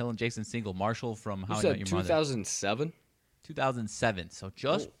 Jonah Hill and Jason Segel, Marshall from How I Met Your Mother. 2007? 2007. So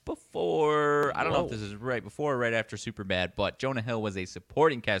just before, I don't know if this is before or right after Superbad, but Jonah Hill was a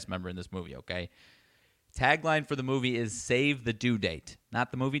supporting cast member in this movie, okay? Tagline for the movie is Save the Due Date. Not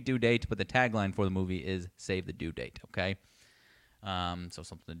the movie Due Date, but the tagline for the movie is Save the Due Date, okay? So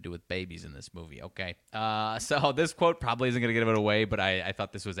something to do with babies in this movie. Okay. So this quote probably isn't going to give it away, but I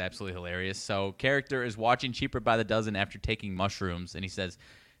thought this was absolutely hilarious. So character is watching Cheaper by the Dozen after taking mushrooms, and he says,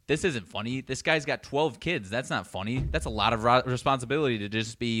 "This isn't funny. This guy's got 12 kids. That's not funny. That's a lot of responsibility to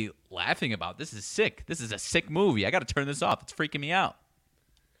just be laughing about. This is sick. This is a sick movie. I got to turn this off. It's freaking me out."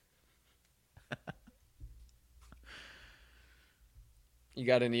 You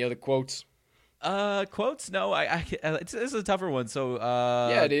got any other quotes? Quotes? No, this is a tougher one. So,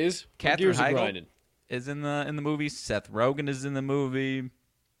 yeah, it is. Katherine Heigl is in the movie. Seth Rogen is in the movie.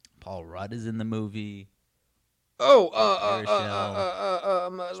 Paul Rudd is in the movie.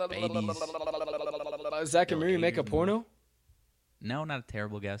 Zack and Miri make a porno? No, not a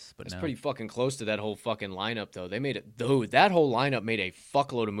terrible guess, but it's pretty fucking close to that whole fucking lineup, though. They made it. Dude, that whole lineup made a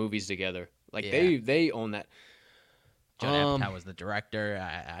fuckload of movies together. Like, they own that. Judd Apatow was the director.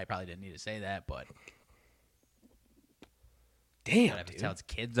 I probably didn't need to say that, but damn, Judd Apatow's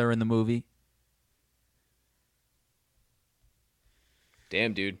kids are in the movie.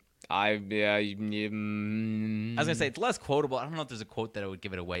 Damn, dude. I was gonna say it's less quotable. I don't know if there's a quote that would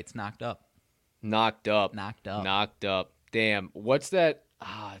give it away. It's Knocked Up. Knocked Up. Damn. What's that?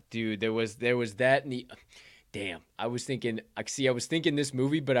 Dude, there was that in the. Damn, I was thinking this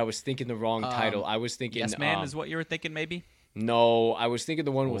movie, but I was thinking the wrong title. I was thinking Yes Man is what you were thinking, maybe? No, I was thinking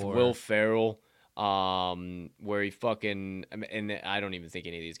the one with Will Ferrell, where he fucking, and I don't even think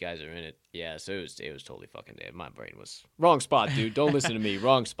any of these guys are in it. Yeah, so it was totally fucking dead. My brain was wrong spot, dude. Don't listen to me.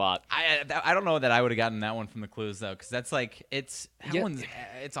 Wrong spot. I don't know that I would have gotten that one from the clues though, because that's like it's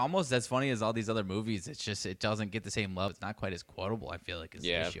almost as funny as all these other movies. It's just it doesn't get the same love. It's not quite as quotable. I feel like is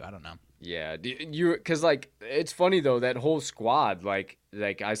the issue. I don't know. Yeah, because like it's funny though, that whole squad, like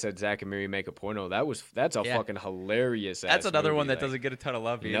I said, Zack and Miri make a porno. That's a fucking hilarious. That's another movie. one that doesn't get a ton of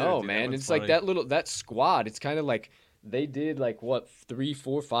love either. No, dude, man, it's funny. like that squad. It's kind of like they did like what 3,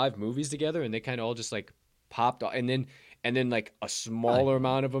 4, 5 movies together, and they kind of all just like popped off, and then like a smaller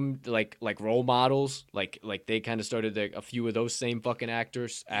amount of them, like role models, like they kind of started a few of those same fucking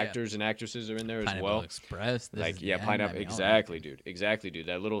actors and actresses are in there as well. Express, Pineapple, exactly, dude.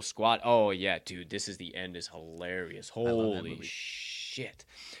 That little squad. Oh yeah, dude, This Is the End is hilarious. Holy shit,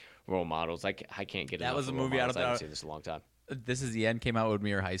 role models. I can't get enough. That was a movie. I haven't seen this in a long time. This Is the End came out when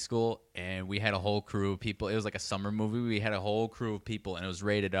we were in high school, and we had a whole crew of people. It was like a summer movie. We had a whole crew of people, and it was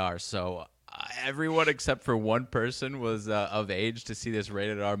rated R. So everyone except for one person was of age to see this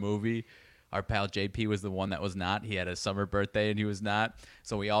rated R movie. Our pal JP was the one that was not. He had a summer birthday and he was not.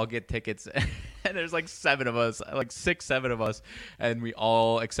 So we all get tickets, and there's like 7 of us, like 6, 7 of us, and we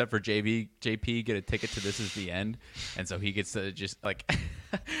all, except for JP, get a ticket to This Is the End. And so he gets to just like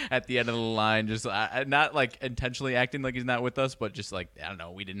at the end of the line, just not like intentionally acting like he's not with us, but just like, I don't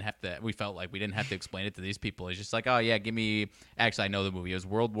know, we felt like we didn't have to explain it to these people. He's just like, oh yeah, actually I know the movie. It was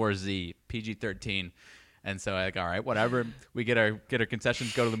World War Z, PG-13. And so like, all right, whatever. We get our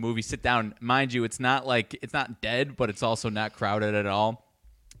concessions, go to the movie, sit down. Mind you, it's not dead, but it's also not crowded at all.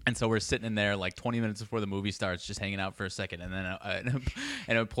 And so we're sitting in there like 20 minutes before the movie starts, just hanging out for a second. And then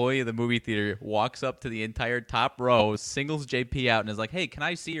an employee of the movie theater walks up to the entire top row, singles JP out, and is like, hey, can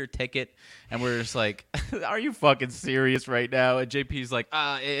I see your ticket? And we're just like, are you fucking serious right now? And JP's like,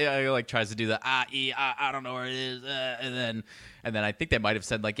 like tries to do the, I don't know where it is. And then I think they might have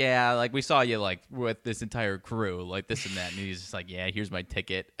said like, yeah, like we saw you like with this entire crew, like this and that. And he's just like, yeah, here's my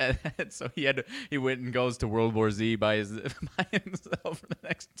ticket. And so he went and goes to World War Z by himself for the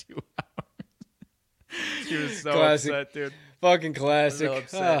next 2 hours. He was so upset, dude. Fucking classic. So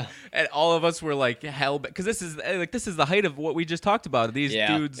upset. And all of us were like hell, because this is the height of what we just talked about. These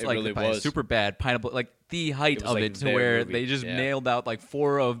dudes like really super bad Pineapple, like the height of it, to where movie. They just nailed out like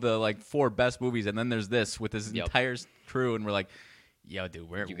 4 of the like 4 best movies, and then there's this with this entire crew, and we're like, yo, dude,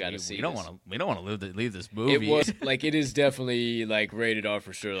 we don't want to leave this movie. It was like, it is definitely like rated R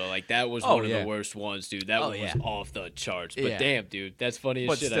for sure though. Like that was one of the worst ones, dude. That one was off the charts. But damn, dude, that's funny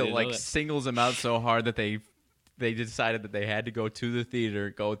as shit. But still, like singles them out so hard that they decided that they had to go to the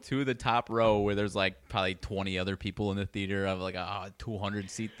theater, go to the top row where there's like probably 20 other people in the theater of like a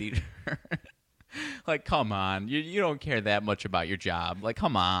 200-seat theater. Like, come on. You don't care that much about your job. Like,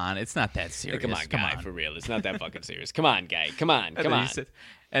 come on. It's not that serious. Like, come on, guy, for real. It's not that fucking serious. Come on, guy. Come on.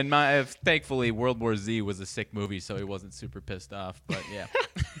 And thankfully, World War Z was a sick movie, so he wasn't super pissed off. But, yeah.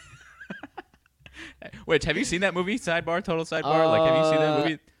 Which, have you seen that movie? Total sidebar? Like, have you seen that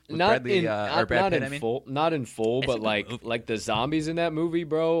movie? Not in full, but like the zombies in that movie,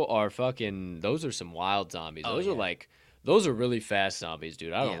 bro, are fucking. Those are some wild zombies. Those are really fast zombies,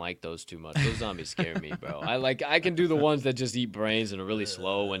 dude. I don't like those too much. Those zombies scare me, bro. I can do the ones that just eat brains and are really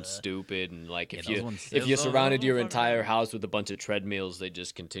slow and stupid, and like if you surrounded your entire house with a bunch of treadmills, they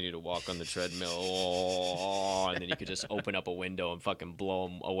just continue to walk on the treadmill, and then you could just open up a window and fucking blow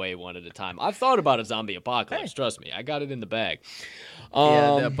them away one at a time. I've thought about a zombie apocalypse. Trust me, I got it in the bag.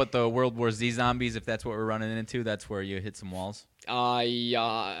 But the World War Z zombies, if that's what we're running into, that's where you hit some walls.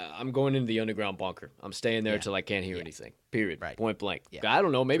 I'm going into the underground bunker. I'm staying there till I can't hear anything. Period. Right. Point blank. Yeah. I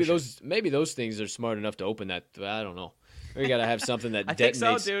don't know. Maybe those things are smart enough to open that. I don't know. We gotta have something that detonates. I think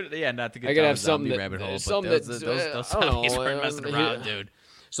so, dude. Yeah, not to get down a zombie rabbit hole, but those zombies weren't messing around, dude.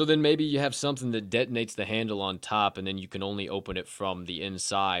 So then maybe you have something that detonates the handle on top, and then you can only open it from the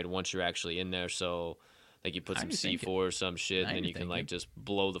inside once you're actually in there. So. Like you put some C4 or some shit, and then you can like just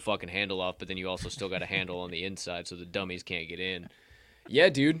blow the fucking handle off, but then you also still got a handle on the inside so the dummies can't get in. Yeah,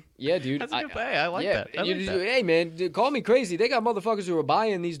 dude. That's a good play. I like that. Hey, man, call me crazy. They got motherfuckers who are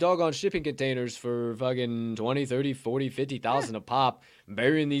buying these doggone shipping containers for fucking 20, 30, 40, 50,000 a pop,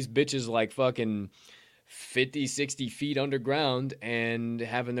 burying these bitches like fucking 50, 60 feet underground and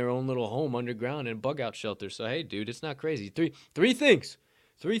having their own little home underground in a bug out shelter. So, hey, dude, it's not crazy. Three things.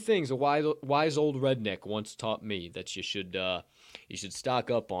 3 things a wise old redneck once taught me that you should stock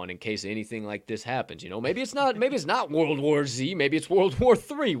up on in case anything like this happens. You know, maybe it's not World War Z, maybe it's World War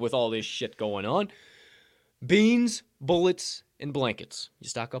III with all this shit going on. Beans, bullets, and blankets. You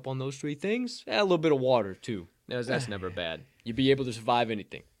stock up on those 3 things. A little bit of water too. That's never bad. You'd be able to survive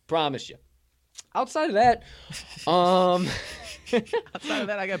anything. Promise you. Outside of that,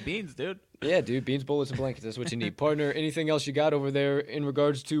 I got beans, dude. Yeah, dude, beans, bullets, and blankets. That's what you need. Partner, anything else you got over there in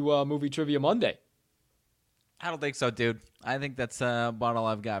regards to Movie Trivia Monday? I don't think so, dude. I think that's about all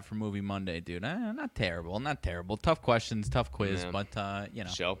I've got for Movie Monday, dude. Not terrible. Tough questions, tough quiz, but, you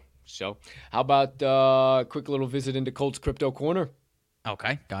know. Show. How about a quick little visit into Colt's Crypto Corner?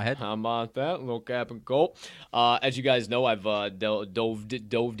 Okay, go ahead. How about that? A little Cap and Colt. As you guys know, I've dived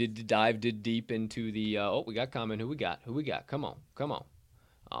deep into the... we got comment. Who we got? Come on.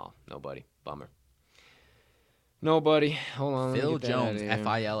 Oh, nobody. Bummer. Nobody. Hold on. Phil Jones,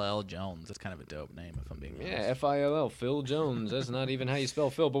 Fill Jones. That's kind of a dope name, if I'm being honest. Yeah, Fill, Phil Jones. That's not even how you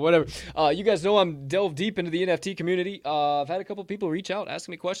spell Phil, but whatever. You guys know I'm delved deep into the NFT community. I've had a couple people reach out,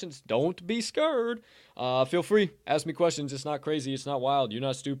 asking me questions. Don't be scared. Feel free, ask me questions. It's not crazy. It's not wild. You're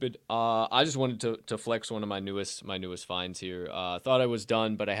not stupid. I just wanted to flex one of my newest finds here. Thought I was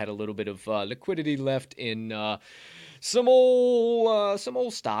done, but I had a little bit of liquidity left in some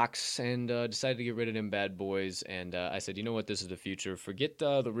old stocks, and decided to get rid of them bad boys. And I said, you know what, this is the future. Forget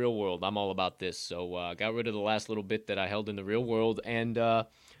the real world. I'm all about this. So got rid of the last little bit that I held in the real world. And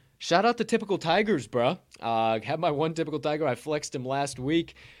shout out to Typical Tigers, bruh. Had my one Typical Tiger. I flexed him last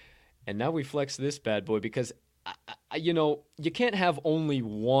week, and now we flex this bad boy because you can't have only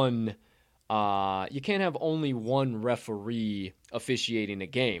one. You can't have only one referee officiating a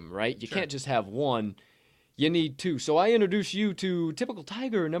game, right? You can't just have one. You need two. So I introduce you to Typical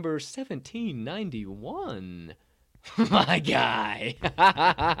Tiger number 1791. My guy.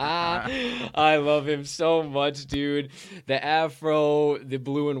 I love him so much, dude. The afro, the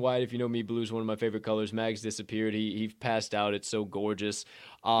blue and white. If you know me, blue is one of my favorite colors. Mags disappeared. He passed out. It's so gorgeous.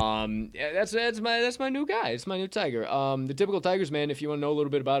 That's my new guy. It's my new tiger. The Typical Tigers, man. If you want to know a little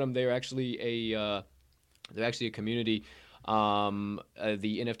bit about them, they're actually a community. The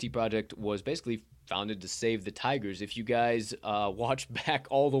NFT project was basically founded to save the Tigers. If you guys watch back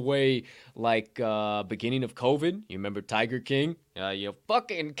all the way, like beginning of COVID, you remember Tiger King? You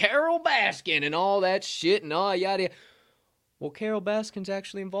fucking Carol Baskin and all that shit and all yada. Well, Carol Baskin's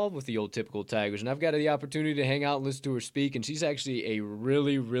actually involved with the old Typical Tigers, and I've got the opportunity to hang out and listen to her speak, and she's actually a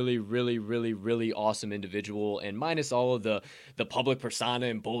really, really, really, really, really awesome individual, and minus all of the public persona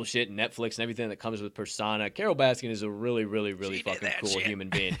and bullshit and Netflix and everything that comes with persona, Carol Baskin is a really, really, really fucking cool human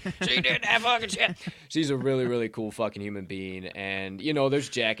being. She did that fucking shit. She's a really, really cool fucking human being, and, there's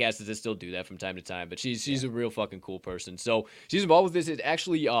jackasses that still do that from time to time, but she's a real fucking cool person. So she's involved with this. It's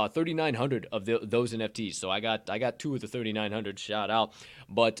actually 3,900 of those NFTs, so I got two of the 3,900. Shout out.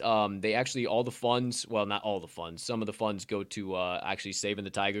 But they actually, all the funds, well, not all the funds, some of the funds go to actually saving the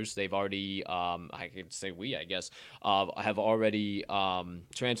Tigers. They've already, I can say I guess, have already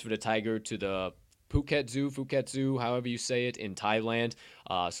transferred a tiger to the Phuket Zoo, however you say it, in Thailand.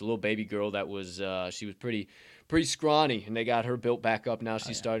 It's a little baby girl that was, she was pretty scrawny, and they got her built back up now.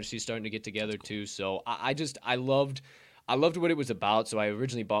 She's starting to get together too. So I loved what it was about, so I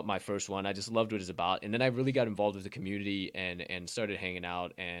originally bought my first one. I just loved what it was about, and then I really got involved with the community and started hanging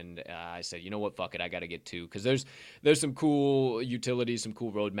out, and I said, you know what, fuck it, I got to get two, because there's some cool utilities, some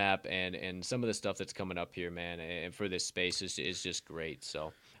cool roadmap, and some of the stuff that's coming up here, man, and for this space is just great.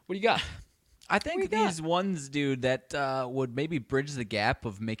 So what do you got? I think these ones, dude, that would maybe bridge the gap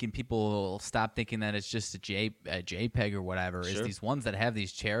of making people stop thinking that it's just a JPEG or whatever, is these ones that have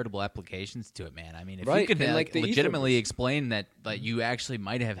these charitable applications to it, man. I mean, if you could legitimately explain that you actually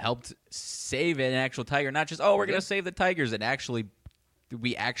might have helped save an actual tiger, not just, we're going to save the tigers, and actually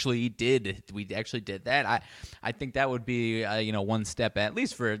we actually did that. I think that would be one step, at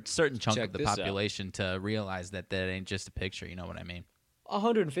least for a certain chunk of the population, to realize that ain't just a picture. You know what I mean?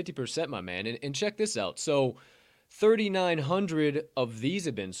 150%, my man. And check this out. So 3,900 of these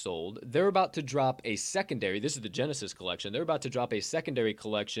have been sold. They're about to drop a secondary. This is the Genesis collection. They're about to drop a secondary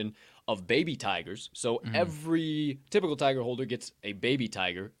collection of baby tigers. So every Typical Tiger holder gets a baby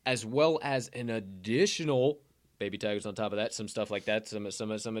tiger, as well as an additional baby tigers on top of that. Some stuff like that.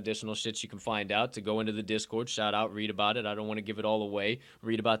 Some additional shits you can find out. To go into the Discord, shout out, read about it. I don't want to give it all away.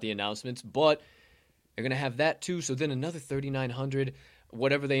 Read about the announcements. But they're going to have that too. So then another 3,900.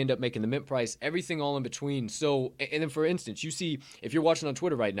 Whatever they end up making the mint price, everything all in between. So, and then for instance, you see, if you're watching on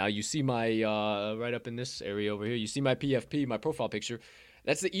Twitter right now, you see my, right up in this area over here, you see my PFP, my profile picture.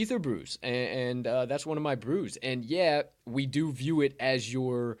 That's the Ether Brews, and that's one of my brews. And yeah, we do view it as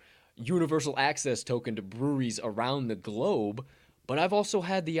your universal access token to breweries around the globe. But I've also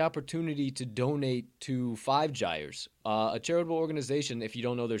had the opportunity to donate to Five Gyres, a charitable organization. If you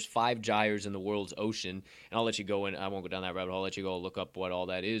don't know, there's 5 gyres in the world's ocean. And I'll let you go in. I won't go down that rabbit hole. I'll let you go look up what all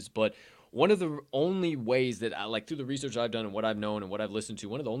that is. But one of the only ways that I, through the research I've done and what I've known and what I've listened to,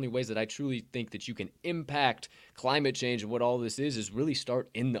 one of the only ways that I truly think that you can impact climate change and what all this is really start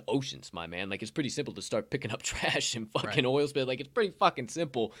in the oceans, my man. It's pretty simple to start picking up trash and fucking oil spill. It's pretty fucking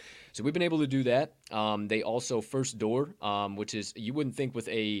simple. So we've been able to do that. They also First Door, which is, you wouldn't think with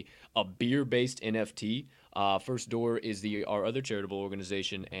a beer-based NFT. First Door is our other charitable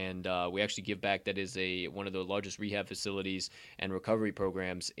organization, and we actually give back. That is one of the largest rehab facilities and recovery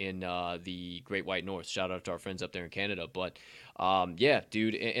programs in the Great White North. Shout out to our friends up there in Canada. But yeah,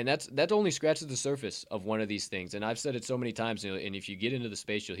 dude, and that only scratches the surface of one of these things. And I've said it so many times, and if you get into the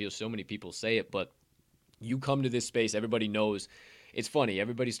space, you'll hear so many people say it, but You come to this space, everybody knows. It's funny.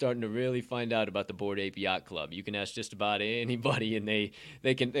 Everybody's starting to really find out about the Bored Ape Yacht Club. You can ask just about anybody, and they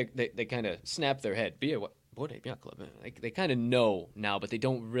kind of snap their head. Be what Bored Ape Yacht Club? They kind of know now, but they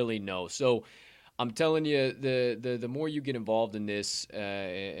don't really know. So I'm telling you, the more you get involved in this,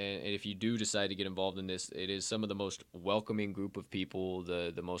 and if you do decide to get involved in this, it is some of the most welcoming group of people,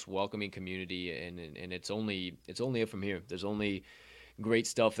 the most welcoming community, and it's only up from here. There's only great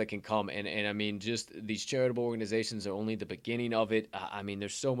stuff that can come, and I mean, just these charitable organizations are only the beginning of it. I mean,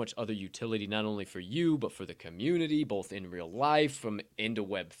 there's so much other utility, not only for you but for the community, both in real life, from into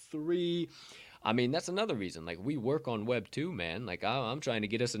Web3. I mean, that's another reason. Like, we work on Web 2, man. Like, I'm trying to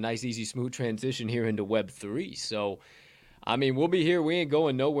get us a nice, easy, smooth transition here into Web 3. So, I mean, we'll be here. We ain't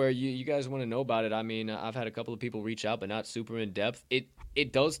going nowhere. You guys want to know about it. I mean, I've had a couple of people reach out, but not super in depth.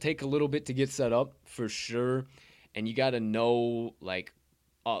 It does take a little bit to get set up, for sure. And you got to know, like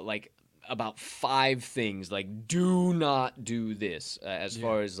about 5 things. Like, do not do this. As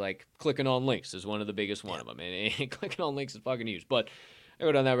far as, like, clicking on links is one of the biggest one of them. And clicking on links is fucking huge. But I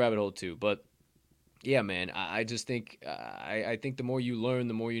go down that rabbit hole, too. But yeah, man, I just think I think the more you learn,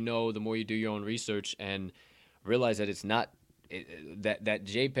 the more you know, the more you do your own research and realize that it's not that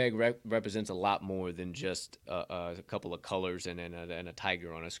JPEG represents a lot more than just a couple of colors and a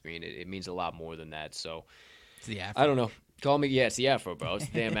tiger on a screen. It means a lot more than that. So it's the afro. I don't know. Call me, yeah, it's the afro, bro. It's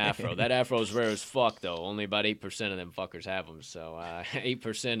the damn afro. That afro's rare as fuck, though. Only about 8% of them fuckers have them. So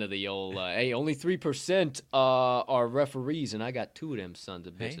 8% of the old, hey, only 3% are referees, and I got 2 of them sons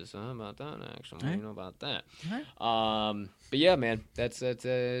of bitches. How about that, actually? You know about that. But yeah, man, that's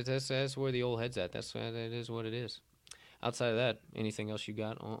where the old head's at. That is what it is. Outside of that, anything else you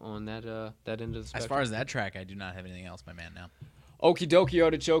got on that end of the spectrum? As far as that track, I do not have anything else, my man, now. Okie dokie,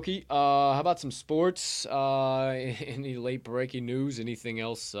 artichoke. How about some sports? Any late breaking news? Anything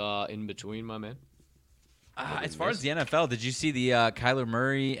else in between, my man? As far as the NFL, did you see the Kyler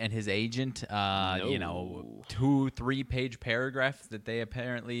Murray and his agent, No. 2-3 page paragraph that they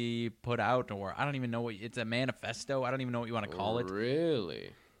apparently put out? Or I don't even know it's a manifesto. I don't even know what you want to call it.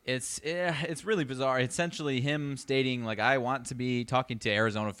 Really? It's really bizarre. Essentially him stating, like, I want to be talking to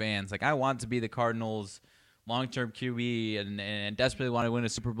Arizona fans. Like, I want to be the Cardinals' long-term QB and desperately want to win a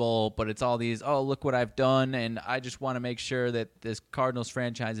Super Bowl, but it's all these, oh, look what I've done, and I just want to make sure that this Cardinals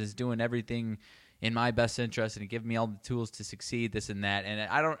franchise is doing everything in my best interest and give me all the tools to succeed, this and that. And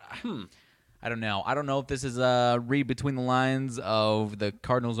I don't know. I don't know if this is a read between the lines of the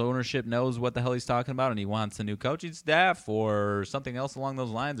Cardinals ownership knows what the hell he's talking about and he wants a new coaching staff or something else along those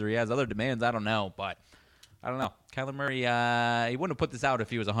lines, or he has other demands. I don't know, but I don't know. Kyler Murray, he wouldn't have put this out if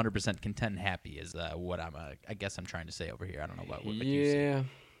he was 100% content and happy is what I guess I'm trying to say over here. I don't know what you see.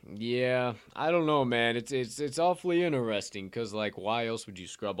 Yeah. I don't know, man. It's awfully interesting because, like, why else would you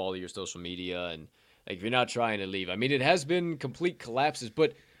scrub all of your social media? And, like, if you're not trying to leave. I mean, it has been complete collapses,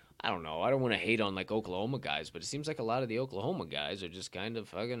 but I don't know. I don't want to hate on, like, Oklahoma guys, but it seems like a lot of the Oklahoma guys are just kind of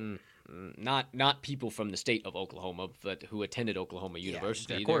fucking not people from the state of Oklahoma, but who attended Oklahoma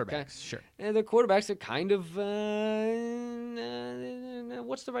University. They're quarterbacks, sure. And their quarterbacks are kind of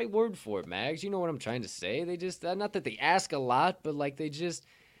what's the right word for it, Mags? You know what I'm trying to say. They just not that they ask a lot, but like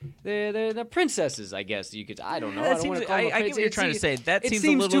they're princesses, I guess you could. I don't know. I get what you're trying to say. That seems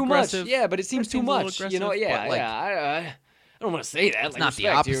a little too aggressive. Much. Yeah, but it seems too much. You know, I don't want to say that. It's like, not the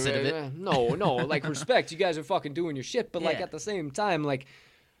opposite of it. No, like respect. You guys are fucking doing your shit, but like at the same time, like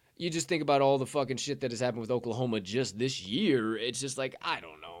you just think about all the fucking shit that has happened with Oklahoma just this year. It's just like I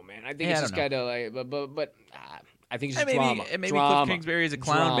don't know, man. I think it's just kind of like, but I think it's just drama. Maybe drama, Cliff Kingsbury is a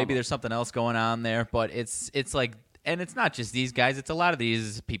clown. Drama. Maybe there's something else going on there. But it's like, and it's not just these guys. It's a lot of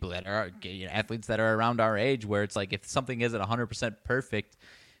these people that are athletes that are around our age, where it's like if something isn't 100% perfect,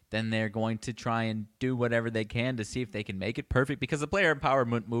 then they're going to try and do whatever they can to see if they can make it perfect, because the player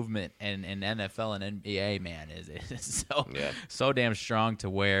empowerment movement in NFL and NBA, man, is so damn strong to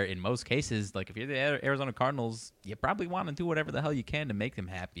where in most cases, like if you're the Arizona Cardinals, you probably want to do whatever the hell you can to make them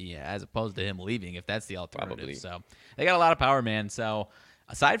happy as opposed to him leaving if that's the alternative. Probably. So they got a lot of power, man. So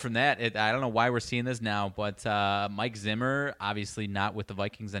aside from that, I don't know why we're seeing this now, but Mike Zimmer, obviously not with the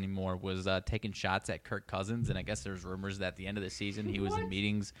Vikings anymore, was taking shots at Kirk Cousins, and I guess there's rumors that at the end of the season he was in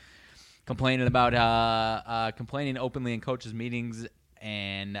meetings complaining openly in coaches' meetings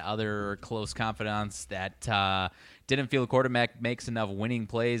and other close confidants that didn't feel the quarterback makes enough winning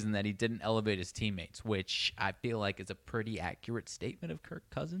plays and that he didn't elevate his teammates, which I feel like is a pretty accurate statement of Kirk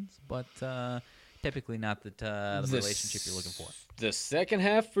Cousins, but typically not the relationship you're looking for. The second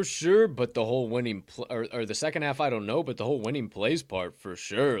half for sure, but the whole winning or the second half I don't know, but the whole winning plays part for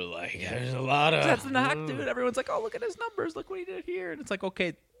sure. Like there's a lot of that's the knock, dude. Everyone's like, "Oh, look at his numbers. Look what he did here." And it's like,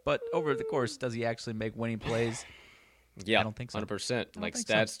 okay, but over the course, does he actually make winning plays? Yeah, I don't think so. 100%. Like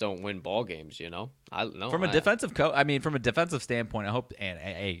stats don't win ball games, you know. From a defensive from a defensive standpoint, I hope. And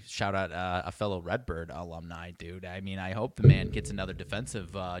hey, shout out a fellow Redbird alumni, dude. I mean, I hope the man gets another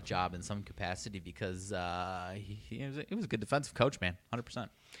defensive job in some capacity because he was a good defensive coach, man. 100%.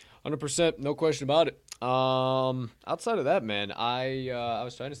 100%, no question about it. Outside of that, man, I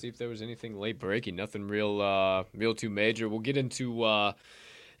was trying to see if there was anything late breaking. Nothing real too major. We'll get into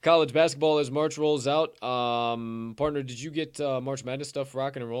college basketball as March rolls out. Partner, did you get March Madness stuff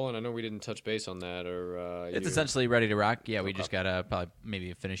rocking and rolling? I know we didn't touch base on that. It's essentially ready to rock. Yeah, we just got probably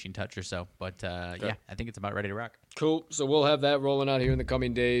maybe a finishing touch or so. But, yeah, I think it's about ready to rock. Cool. So we'll have that rolling out here in the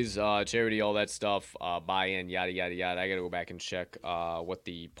coming days. Charity, all that stuff, buy-in, yada, yada, yada. I got to go back and check what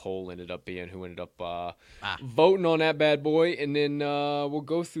the poll ended up being, who ended up voting on that bad boy. And then we'll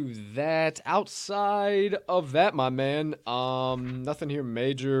go through that. Outside of that, my man, nothing here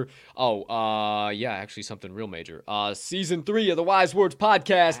major. Yeah, actually something real major. Season 3 of the Wise Words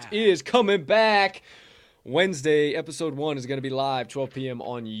podcast is coming back. Wednesday, episode 1 is going to be live, 12 p.m.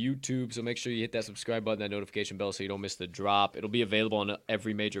 on YouTube, so make sure you hit that subscribe button, that notification bell, so you don't miss the drop. It'll be available on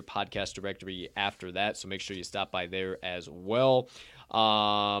every major podcast directory after that, so make sure you stop by there as well.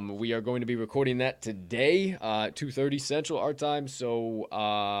 We are going to be recording that today, 2:30 Central our time, so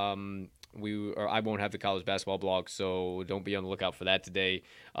I won't have the college basketball blog, so don't be on the lookout for that today.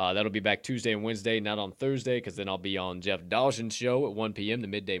 That'll be back Tuesday and Wednesday, not on Thursday, because then I'll be on Jeff Dawson's show at 1 p.m., the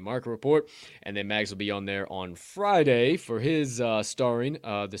Midday Market Report, and then Mags will be on there on Friday for his starring,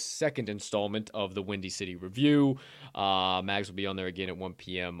 the second installment of the Windy City Review. Mags will be on there again at 1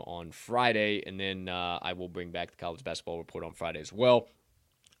 p.m. on Friday, and then I will bring back the college basketball report on Friday as well.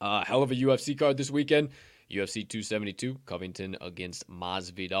 Hell of a UFC card this weekend. UFC 272, Covington against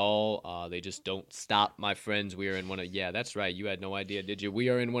Masvidal. They just don't stop, my friends. We are in yeah, that's right. You had no idea, did you? We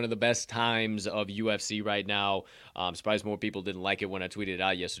are in one of the best times of UFC right now. I'm surprised more people didn't like it when I tweeted it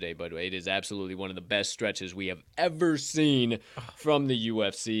out yesterday, but it is absolutely one of the best stretches we have ever seen from the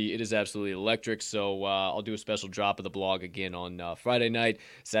UFC. It is absolutely electric, so I'll do a special drop of the blog again on Friday night.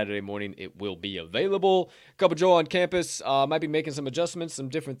 Saturday morning, it will be available. Cup of Joe on campus. Might be making some adjustments, some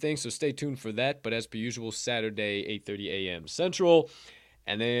different things, so stay tuned for that, but as per usual, Saturday, 8:30 a.m. Central.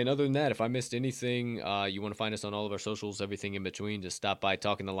 And then other than that, if I missed anything, you want to find us on all of our socials, everything in between, just stop by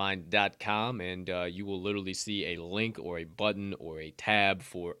talkingtheline.com, and you will literally see a link or a button or a tab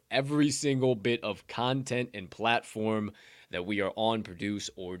for every single bit of content and platform that we are on, produce,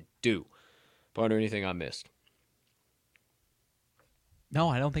 or do. Partner, anything I missed? No,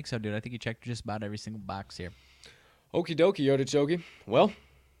 I don't think so, dude. I think you checked just about every single box here. Okie dokie, artichoke. Well,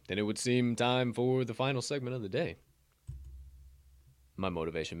 then it would seem time for the final segment of the day. My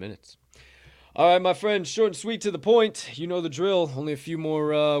motivation minutes. All right, my friends, short and sweet to the point. You know the drill. Only a few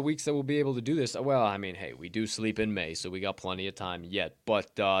more weeks that we'll be able to do this. Well, I mean, hey, we do sleep in May, so we got plenty of time yet.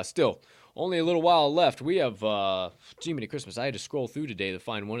 But still, only a little while left. We have, Jiminy Christmas, I had to scroll through today to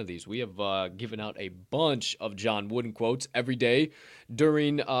find one of these. We have given out a bunch of John Wooden quotes every day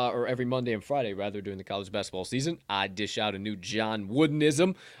during, or every Monday and Friday, rather, during the college basketball season. I dish out a new John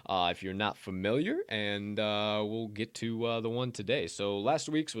Woodenism, if you're not familiar, and we'll get to the one today. So last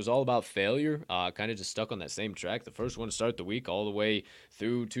week's was all about failure, kind of just stuck on that same track. The first one to start the week all the way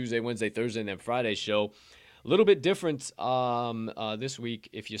through Tuesday, Wednesday, Thursday, and then Friday's show. A little bit different this week.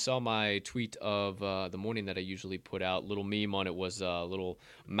 If you saw my tweet of the morning that I usually put out, little meme on it was a little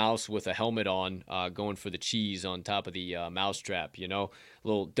mouse with a helmet on going for the cheese on top of the mousetrap, you know?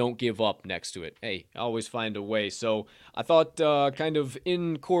 Little don't give up next to it. Hey, I always find a way. So I thought kind of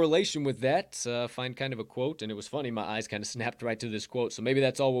in correlation with that, find kind of a quote. And it was funny, my eyes kind of snapped right to this quote. So maybe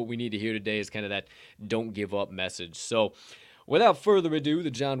that's all what we need to hear today is kind of that don't give up message. So without further ado,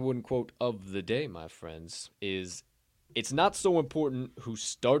 the John Wooden quote of the day, my friends, is, "It's not so important who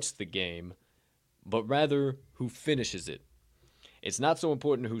starts the game, but rather who finishes it." It's not so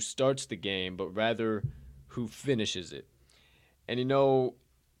important who starts the game, but rather who finishes it. And you know,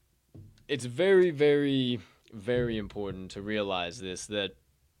 it's very, very, very important to realize this, that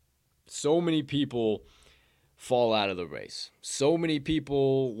so many people fall out of the race. So many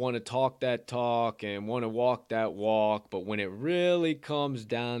people want to talk that talk and want to walk that walk, but when it really comes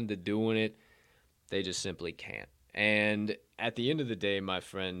down to doing it, they just simply can't. And at the end of the day, my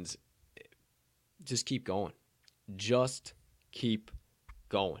friends, just keep going. Just keep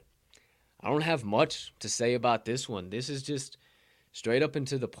going. I don't have much to say about this one. This is just straight up and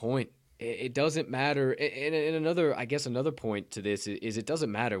to the point. It doesn't matter. And another, another point to this is it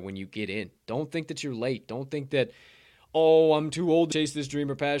doesn't matter when you get in. Don't think that you're late. Don't think that oh, I'm too old to chase this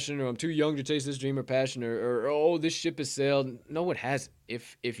dream or passion, or I'm too young to chase this dream or passion, or oh, this ship has sailed. No, it hasn't.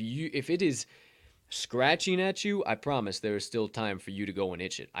 If it is scratching at you, I promise there is still time for you to go and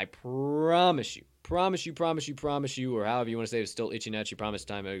itch it. I promise you. Promise you, or however you want to say it, it's still itching at you. Promise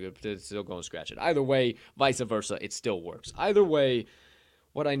time, it's still go and scratch it. Either way, vice versa, it still works. Either way,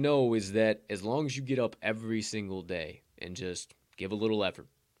 what I know is that as long as you get up every single day and just give a little effort,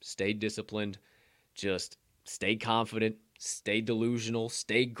 stay disciplined, just stay confident, stay delusional,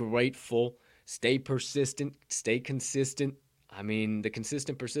 stay grateful, stay persistent, stay consistent. I mean, the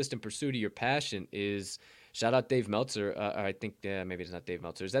consistent, persistent pursuit of your passion is. Shout out Dave Meltzer. I think maybe it's not Dave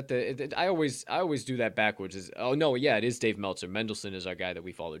Meltzer. Is that I always do that backwards. It is Dave Meltzer. Mendelsohn is our guy that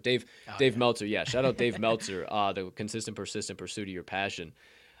we follow. Dave Meltzer. Yeah, shout out Dave Meltzer. The consistent, persistent pursuit of your passion.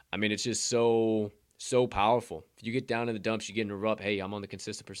 I mean, it's just so powerful. If you get down in the dumps, you get in a rut. Hey, I'm on the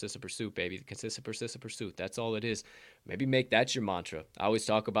consistent, persistent pursuit, baby. The consistent, persistent pursuit. That's all it is. Maybe make that your mantra. I always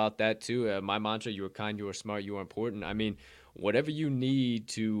talk about that too. My mantra: you are kind, you are smart, you are important. I mean, whatever you need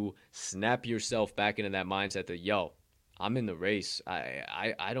to snap yourself back into that mindset that, yo, I'm in the race.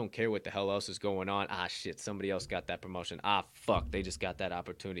 I don't care what the hell else is going on. Ah, shit, somebody else got that promotion. Ah, fuck, they just got that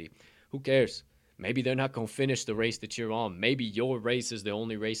opportunity. Who cares? Maybe they're not going to finish the race that you're on. Maybe your race is the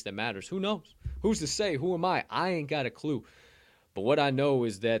only race that matters. Who knows? Who's to say? Who am I? I ain't got a clue. But what I know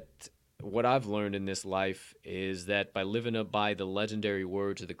is that what I've learned in this life is that by living up by the legendary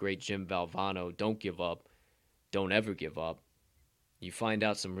words of the great Jim Valvano, don't give up. Don't ever give up. You find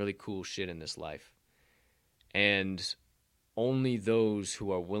out some really cool shit in this life. And only those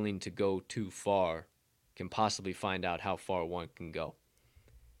who are willing to go too far can possibly find out how far one can go.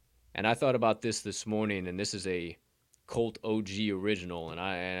 And I thought about this morning, and this is a Colt OG original, and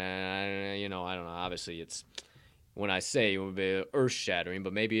I don't know, obviously it's, when I say it would be earth-shattering,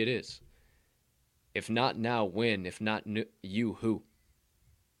 but maybe it is. If not now, when? If not you, who?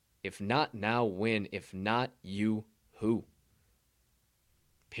 If not now, when? If not you, who?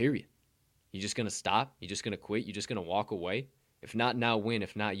 Period. You just going to stop? You just going to quit? You just going to walk away? If not now, when?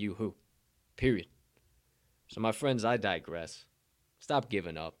 If not you, who? Period. So my friends, I digress. Stop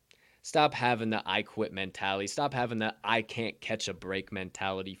giving up. Stop having the I quit mentality. Stop having the I can't catch a break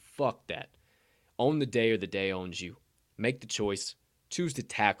mentality. Fuck that. Own the day or the day owns you. Make the choice. Choose to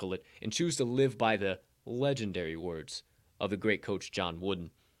tackle it. And choose to live by the legendary words of the great coach John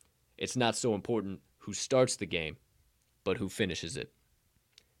Wooden. It's not so important who starts the game, but who finishes it.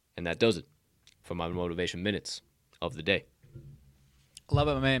 And that does it for my Motivation Minutes of the day. Love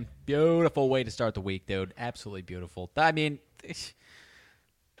it, man. Beautiful way to start the week, dude. Absolutely beautiful. I mean,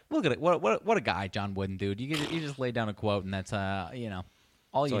 look at it. What a guy, John Wooden, dude. You just lay down a quote, and that's all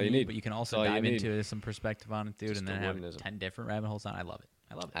you need. But you can also dive into some perspective on it, dude, and then have 10 different rabbit holes on it. I love it.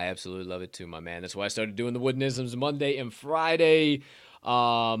 I absolutely love it too, my man. That's why I started doing the Woodenisms Monday and Friday.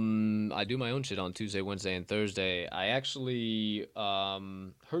 I do my own shit on Tuesday, Wednesday, and Thursday. I actually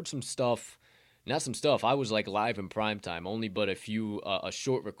heard some stuff. Not some stuff. I was like live in prime time, only but a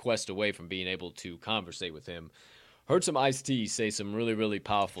short request away from being able to conversate with him. Heard some Ice-T say some really, really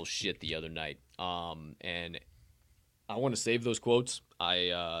powerful shit the other night. And I want to save those quotes.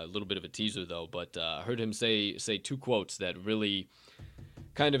 A little bit of a teaser though, but I heard him say two quotes that really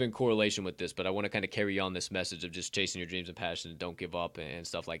kind of in correlation with this, but I want to kind of carry on this message of just chasing your dreams and passion and don't give up and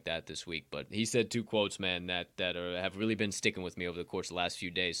stuff like that this week. But he said two quotes, man, that have really been sticking with me over the course of the last few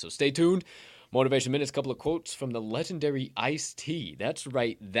days. So stay tuned. Motivation Minutes, couple of quotes from the legendary Ice-T. That's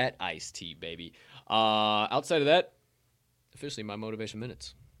right, that Ice-T, baby. Outside of that, officially my Motivation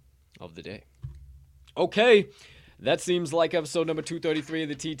Minutes of the day. Okay. That seems like episode number 233 of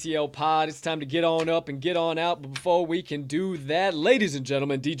the TTL pod. It's time to get on up and get on out. But before we can do that, ladies and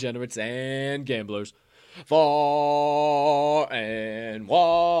gentlemen, degenerates and gamblers, far and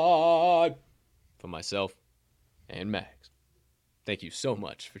wide, for myself and Max, thank you so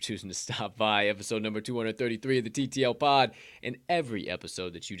much for choosing to stop by episode number 233 of the TTL pod, and every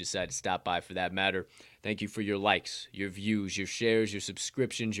episode that you decide to stop by for that matter. Thank you for your likes, your views, your shares, your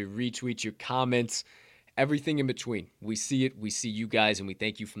subscriptions, your retweets, your comments, everything in between. We see it, we see you guys, and we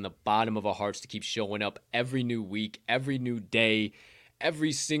thank you from the bottom of our hearts to keep showing up every new week, every new day,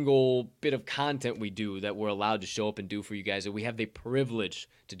 every single bit of content we do that we're allowed to show up and do for you guys, that we have the privilege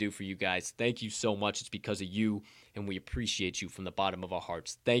to do for you guys. Thank you so much. It's because of you, and we appreciate you from the bottom of our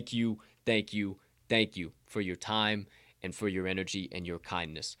hearts. Thank you, thank you, thank you for your time and for your energy and your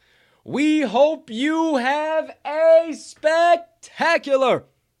kindness. We hope you have a spectacular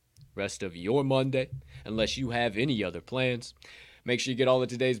rest of your Monday, unless you have any other plans. Make sure you get all of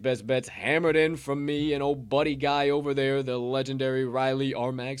today's best bets hammered in from me and old buddy guy over there, the legendary Riley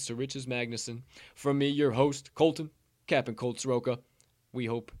R. Mags to Riches Magnuson. From me, your host, Colton Captain Colt Soroka. We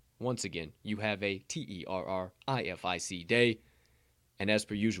hope, once again, you have a TERRIFIC day. And as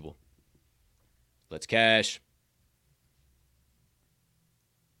per usual, let's cash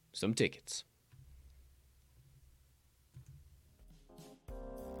some tickets.